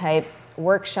pity type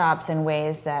workshops and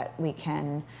ways that we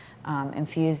can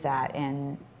infuse that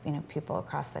in people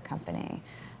across the company.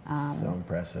 So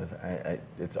impressive.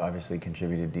 It's obviously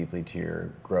contributed deeply to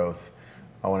your growth.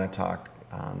 I want to talk.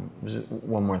 There's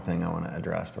one more thing I want to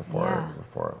address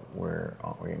before we're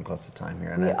getting close to time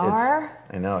here. And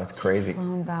I know it's crazy. Just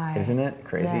flown by. Isn't it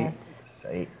crazy? Yes. It's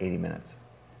 80 minutes.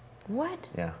 What?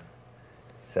 Yeah.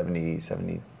 76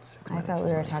 minutes. I thought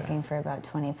we were talking for about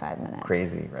 25 minutes.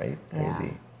 Crazy, right?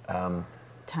 Crazy. Yeah.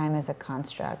 Time is a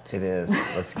construct. It is.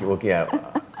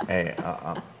 Hey,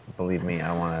 believe me,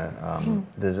 I want to.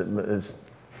 There's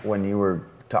when you were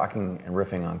talking and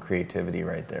riffing on creativity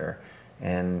right there,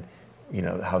 and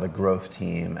how the growth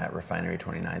team at Refinery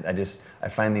 29. I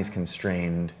find these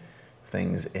constrained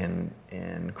things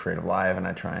in Creative Live, and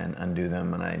I try and undo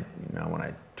them. And when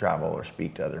I travel or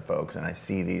speak to other folks, and I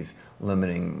see these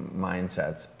limiting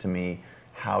mindsets, to me,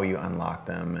 how you unlock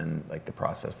them and like the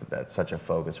process that's such a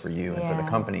focus for you and for the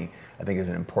company, I think is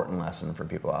an important lesson for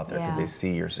people out there, because they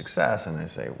see your success and they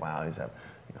say, wow, these have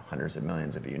hundreds of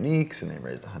millions of uniques, and they've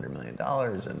raised $100 million,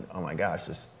 and oh my gosh,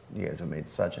 you guys have made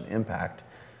such an impact.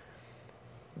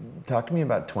 Talk to me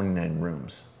about 29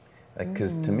 rooms.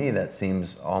 Because to me that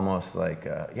seems almost like,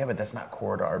 but that's not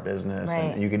core to our business.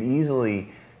 Right. And you can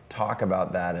easily talk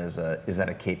about that as is that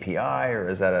a KPI, or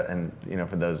is that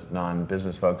for those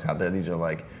non-business folks out there, these are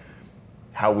like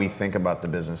how we think about the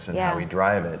business and how we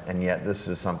drive it. And yet this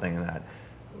is something that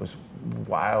was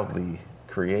wildly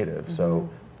creative. So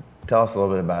tell us a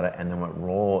little bit about it, and then what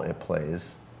role it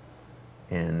plays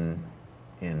in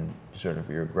sort of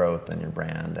your growth and your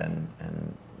brand, and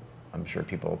I'm sure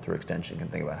people through extension can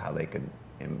think about how they could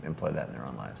employ that in their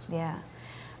own lives. Yeah.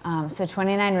 So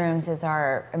 29 Rooms is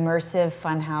our immersive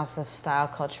fun house of style,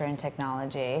 culture, and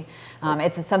technology.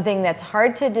 It's something that's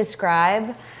hard to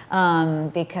describe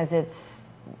because it's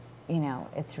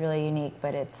really unique,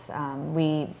 but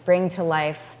we bring to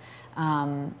life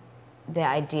the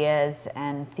ideas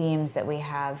and themes that we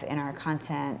have in our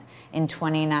content in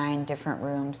 29 different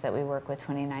rooms that we work with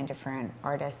 29 different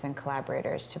artists and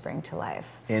collaborators to bring to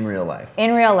life. In real life.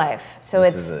 In real life. So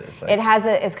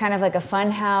it's kind of like a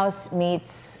fun house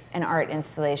meets an art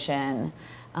installation,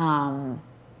 and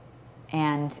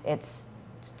it's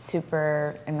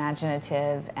super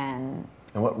imaginative and.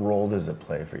 And what role does it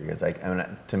play for you guys?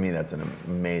 To me, that's an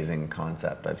amazing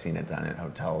concept. I've seen it done at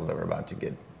hotels that were about to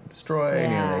get destroyed.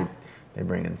 Yeah. They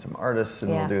bring in some artists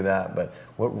and they'll do that. But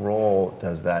what role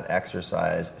does that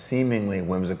exercise, seemingly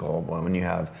whimsical, when you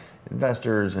have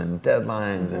investors and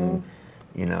deadlines and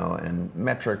and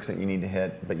metrics that you need to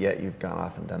hit, but yet you've gone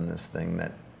off and done this thing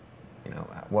that,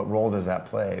 what role does that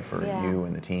play for you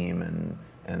and the team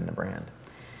and the brand?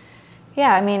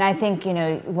 Yeah, I mean, I think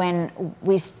when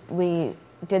we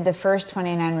did the first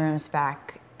 29 rooms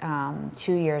back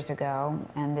 2 years ago,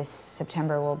 and this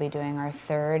September we'll be doing our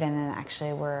third, and then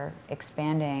actually we're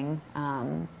expanding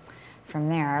from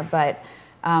there. But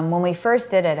when we first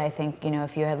did it, I think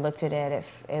if you had looked at it,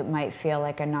 it might feel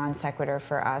like a non sequitur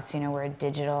for us. We're a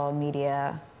digital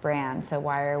media brand, so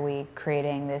why are we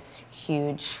creating this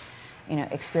huge,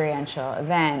 experiential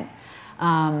event?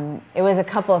 It was a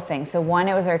couple of things. So one,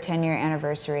 it was our 10-year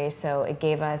anniversary, so it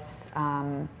gave us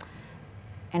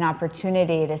an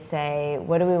opportunity to say,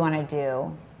 what do we want to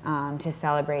do to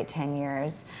celebrate 10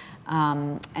 years?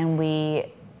 And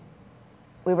we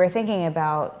were thinking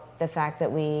about the fact that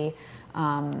we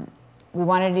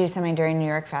wanted to do something during New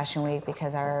York Fashion Week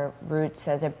because our roots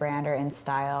as a brand are in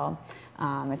style.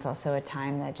 It's also a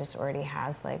time that just already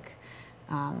has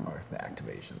or the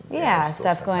activations.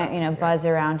 Stuff going, buzz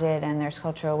around it, and there's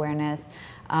cultural awareness.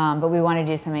 But we want to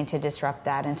do something to disrupt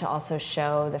that and to also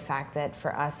show the fact that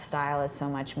for us, style is so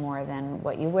much more than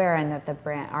what you wear, and that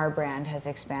our brand has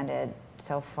expanded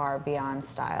so far beyond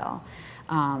style.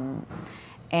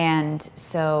 And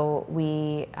so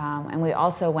we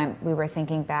also we were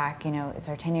thinking back, it's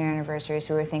our 10-year anniversary,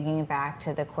 so we were thinking back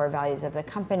to the core values of the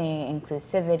company: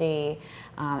 inclusivity,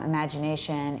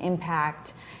 imagination,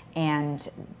 impact, and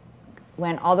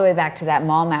went all the way back to that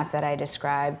mall map that I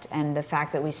described, and the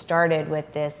fact that we started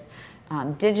with this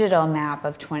digital map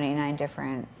of 29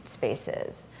 different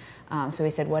spaces. So we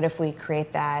said, what if we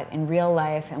create that in real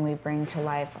life, and we bring to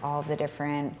life all of the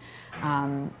different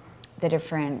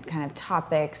kind of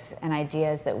topics and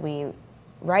ideas that we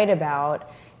write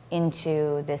about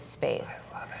into this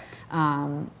space. I love it.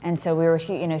 And so we were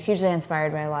hugely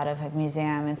inspired by a lot of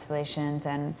museum installations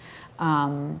and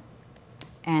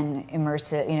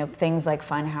immersive, things like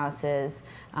fun houses,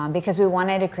 because we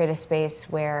wanted to create a space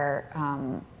where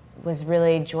was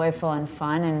really joyful and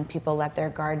fun, and people let their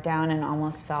guard down and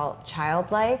almost felt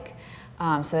childlike.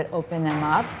 So it opened them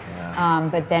up,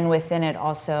 but then within it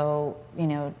also,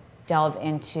 delve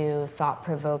into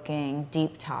thought-provoking,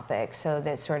 deep topics, so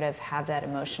that sort of have that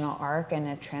emotional arc and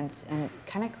and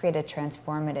kind of create a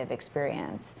transformative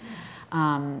experience.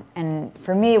 And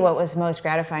for me, what was most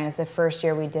gratifying was the first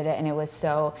year we did it, and it was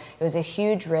a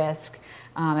huge risk.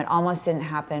 It almost didn't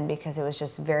happen because it was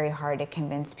just very hard to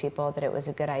convince people that it was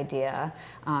a good idea,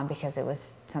 because it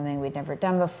was something we'd never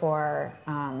done before,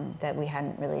 that we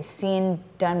hadn't really seen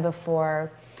done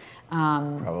before.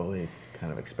 Probably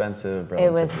kind of expensive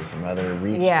relative to some other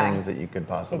reach things that you could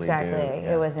possibly do. Exactly.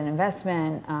 Yeah. It was an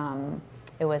investment.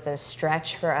 It was a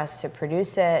stretch for us to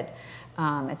produce it.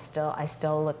 I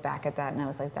still look back at that and I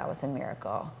was like, that was a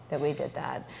miracle that we did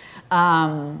that.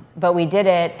 But we did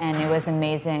it and it was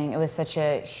amazing. It was such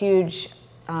a huge,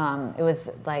 it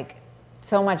was like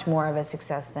so much more of a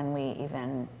success than we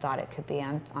even thought it could be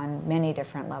on many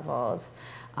different levels.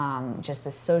 Just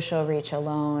the social reach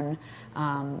alone,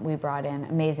 we brought in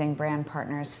amazing brand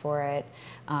partners for it.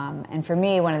 And for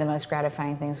me, one of the most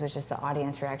gratifying things was just the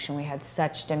audience reaction. We had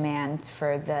such demand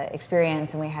for the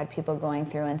experience, and we had people going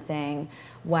through and saying,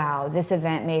 wow, this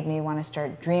event made me want to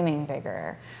start dreaming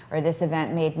bigger, or this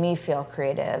event made me feel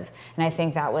creative. And I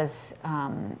think that was,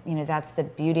 that's the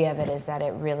beauty of it, is that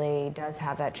it really does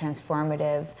have that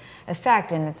transformative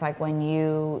effect. And it's like when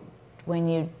you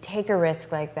take a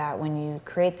risk like that, when you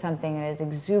create something that is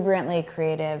exuberantly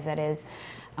creative, that is,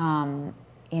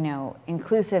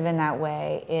 inclusive in that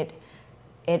way,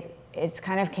 it's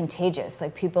kind of contagious.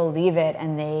 Like people leave it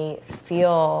and they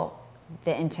feel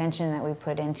the intention that we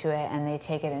put into it and they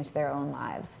take it into their own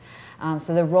lives.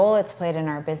 So the role it's played in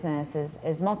our business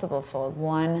is multiple fold.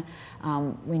 One,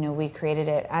 we created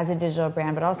it as a digital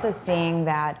brand, but also seeing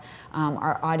that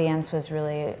our audience was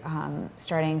really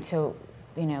starting to,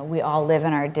 we all live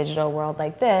in our digital world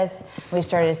like this. We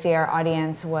started to see our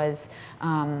audience was,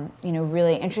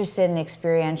 really interested in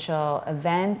experiential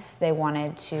events. They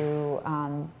wanted to,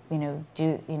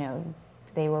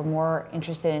 they were more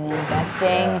interested in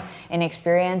investing in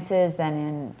experiences than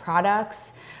in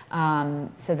products.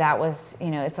 So that was,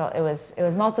 it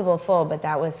was multiple fold, but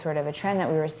that was sort of a trend that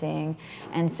we were seeing.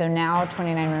 And so now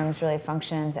 29 Rooms really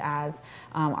functions as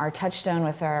our touchstone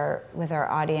with our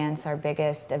audience, our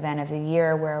biggest event of the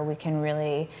year, where we can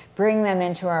really bring them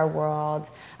into our world,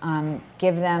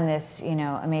 give them this,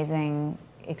 amazing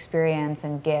experience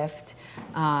and gift,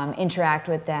 interact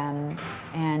with them,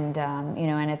 and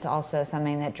and it's also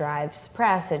something that drives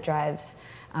press, it drives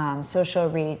social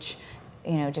reach,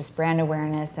 just brand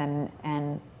awareness,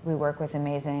 and we work with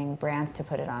amazing brands to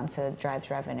put it on, so it drives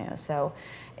revenue. So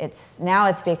it's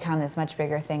become this much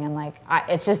bigger thing, and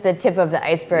it's just the tip of the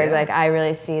iceberg. Yeah. Like I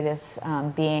really see this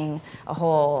being a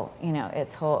whole,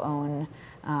 its whole own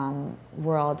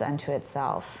world unto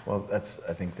itself. Well, I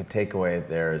think the takeaway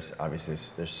there is, obviously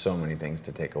there's so many things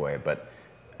to take away, but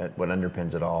what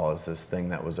underpins it all is this thing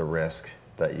that was a risk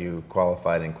that you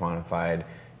qualified and quantified.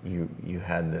 You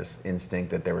had this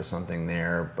instinct that there was something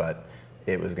there, but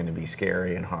it was going to be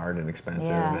scary and hard and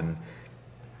expensive,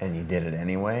 and you did it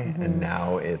anyway. Mm-hmm. And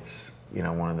now it's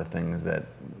one of the things that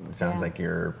it sounds like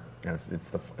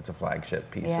it's a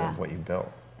flagship piece of what you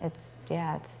built. It's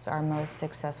our most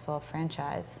successful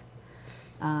franchise.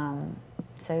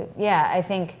 I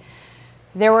think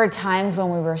there were times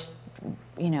when we were,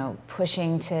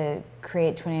 pushing to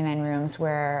create 29 Rooms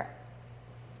where,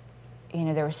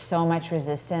 there was so much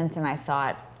resistance, and I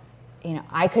thought,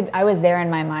 I was there in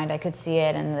my mind, I could see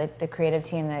it, and the creative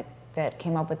team that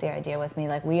came up with the idea with me,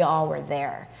 like we all were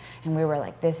there, and we were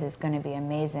like, this is going to be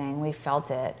amazing. We felt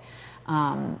it.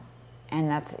 And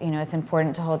that's, it's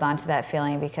important to hold on to that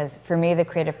feeling, because for me, the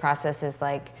creative process is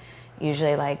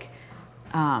usually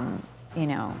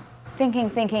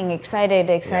thinking,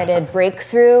 excited,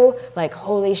 breakthrough, like,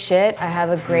 holy shit, I have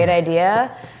a great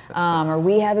idea, or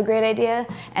we have a great idea.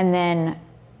 And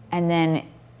then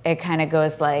it kind of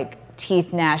goes like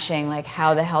teeth gnashing, like,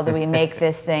 how the hell do we make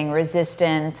this thing?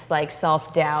 Resistance, like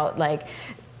self-doubt, like,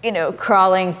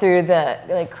 crawling through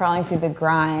the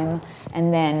grime,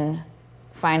 and then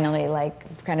finally,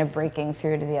 kind of breaking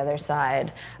through to the other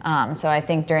side. So I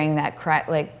think during that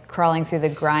crawling through the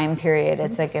grime period,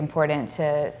 it's important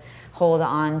to hold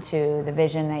on to the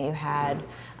vision that you had.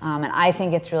 And I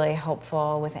think it's really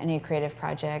helpful with any creative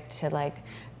project to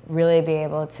really be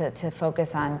able to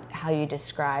focus on how you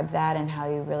describe that and how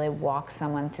you really walk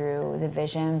someone through the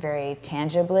vision very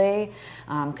tangibly,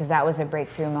 because that was a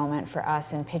breakthrough moment for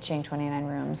us in pitching 29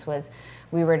 Rooms. Was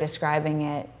we were describing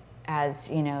it as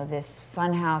this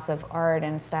fun house of art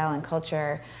and style and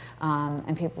culture,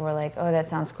 and people were like, oh, that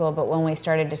sounds cool. But when we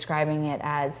started describing it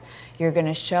as, you're going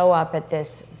to show up at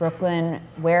this Brooklyn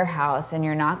warehouse and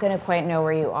you're not going to quite know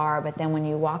where you are, but then when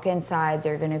you walk inside,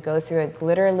 they're going to go through a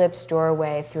glitter lips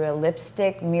doorway, through a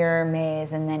lipstick mirror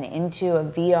maze, and then into a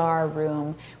VR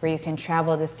room where you can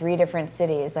travel to 3 different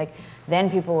cities. Then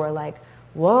people were like,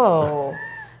 whoa,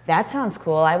 that sounds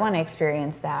cool. I want to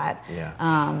experience that. Yeah.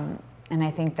 And I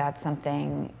think that's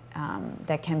something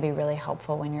that can be really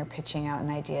helpful when you're pitching out an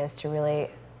idea, is to really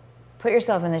put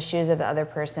yourself in the shoes of the other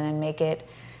person and make it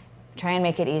try and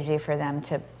make it easy for them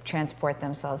to transport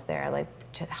themselves there, like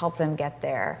to help them get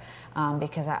there.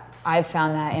 Because I've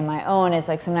found that in my own, it's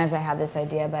like sometimes I have this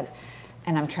idea,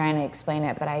 and I'm trying to explain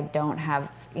it, but I don't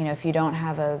have, if you don't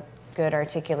have a good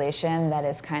articulation that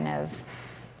is kind of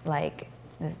like,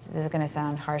 this is going to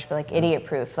sound harsh, but like idiot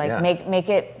proof, like make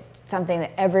it something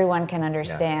that everyone can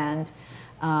understand.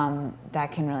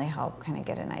 That can really help kind of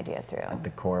get an idea through. At the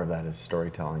core of that is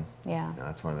storytelling. Yeah.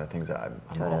 That's one of the things that I'm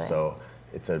Totally. also,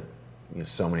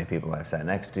 so many people I've sat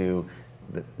next to,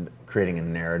 creating a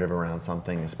narrative around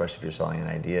something, especially if you're selling an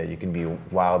idea, you can be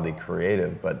wildly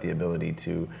creative, but the ability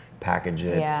to package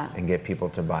it and get people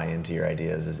to buy into your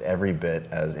ideas is every bit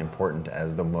as important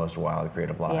as the most wild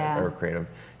creative or creative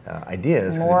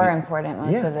ideas. More important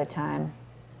most of the time.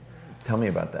 Tell me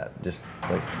about that. Just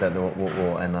like that,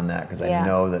 we'll end on that because I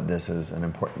know that this is an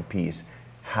important piece.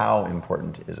 How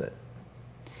important is it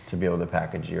to be able to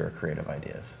package your creative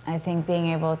ideas? I think being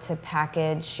able to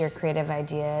package your creative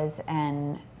ideas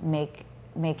and make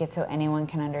it so anyone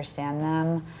can understand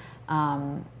them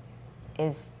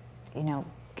is,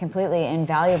 completely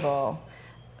invaluable.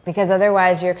 Because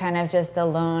otherwise you're kind of just the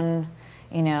lone,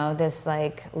 this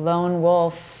like lone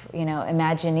wolf,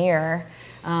 Imagineer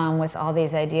with all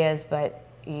these ideas, but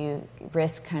you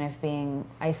risk kind of being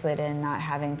isolated and not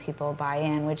having people buy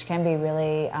in, which can be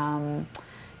really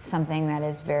something that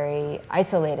is very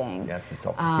isolating. Yeah, it's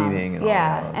self-defeating and all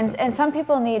that. And some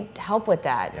people need help with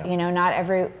that. Yeah. Not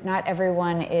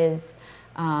everyone is,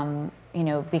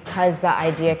 because the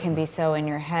idea can be so in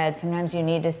your head. Sometimes you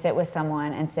need to sit with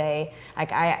someone and say,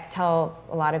 like I tell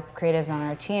a lot of creatives on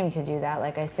our team to do that.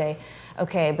 Like I say,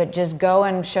 okay, but just go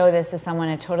and show this to someone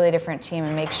in a totally different team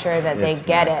and make sure that they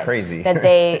get it. Crazy. That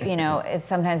they,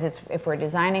 sometimes if we're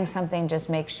designing something, just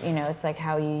make it's like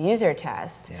how you user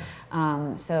test.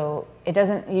 Yeah. So it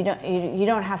doesn't, you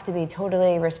don't have to be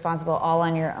totally responsible all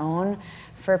on your own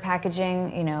for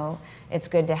packaging. It's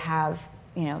good to have,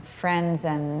 friends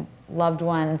and loved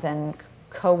ones and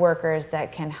co-workers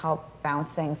that can help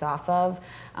bounce things off of,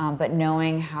 but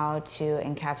knowing how to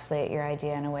encapsulate your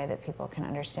idea in a way that people can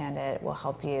understand it will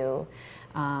help you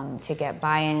to get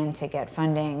buy-in, to get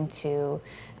funding, to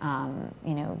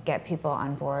get people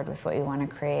on board with what you want to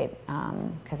create,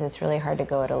 because it's really hard to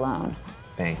go it alone.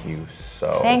 Thank you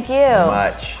so Thank you.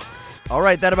 much. All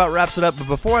right, that about wraps it up. But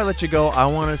before I let you go, I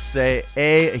want to say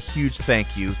A, huge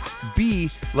thank you. B,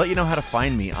 let you know how to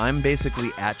find me. I'm basically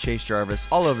at Chase Jarvis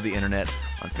all over the internet,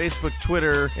 on Facebook,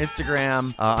 Twitter,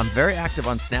 Instagram. I'm very active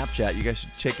on Snapchat. You guys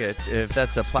should check it. If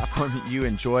that's a platform that you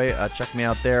enjoy, check me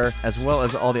out there, as well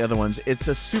as all the other ones. It's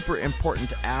a super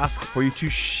important ask for you to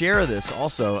share this.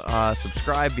 Also,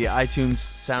 subscribe via iTunes,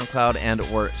 SoundCloud, and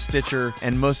or Stitcher.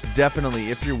 And most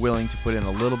definitely, if you're willing to put in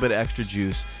a little bit of extra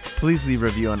juice, please leave a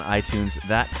review on iTunes.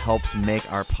 That helps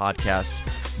make our podcast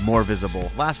more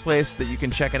visible. Last place that you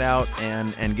can check it out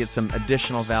and get some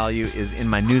additional value is in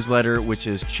my newsletter, which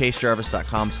is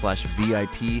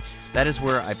chasejarvis.com/VIP. That is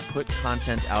where I put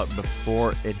content out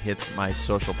before it hits my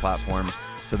social platforms.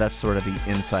 So that's sort of the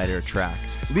insider track.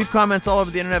 Leave comments all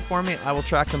over the internet for me. I will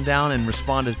track them down and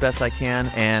respond as best I can.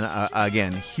 And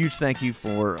again, huge thank you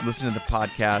for listening to the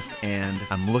podcast. And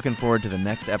I'm looking forward to the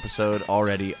next episode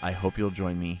already. I hope you'll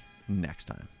join me next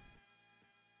time.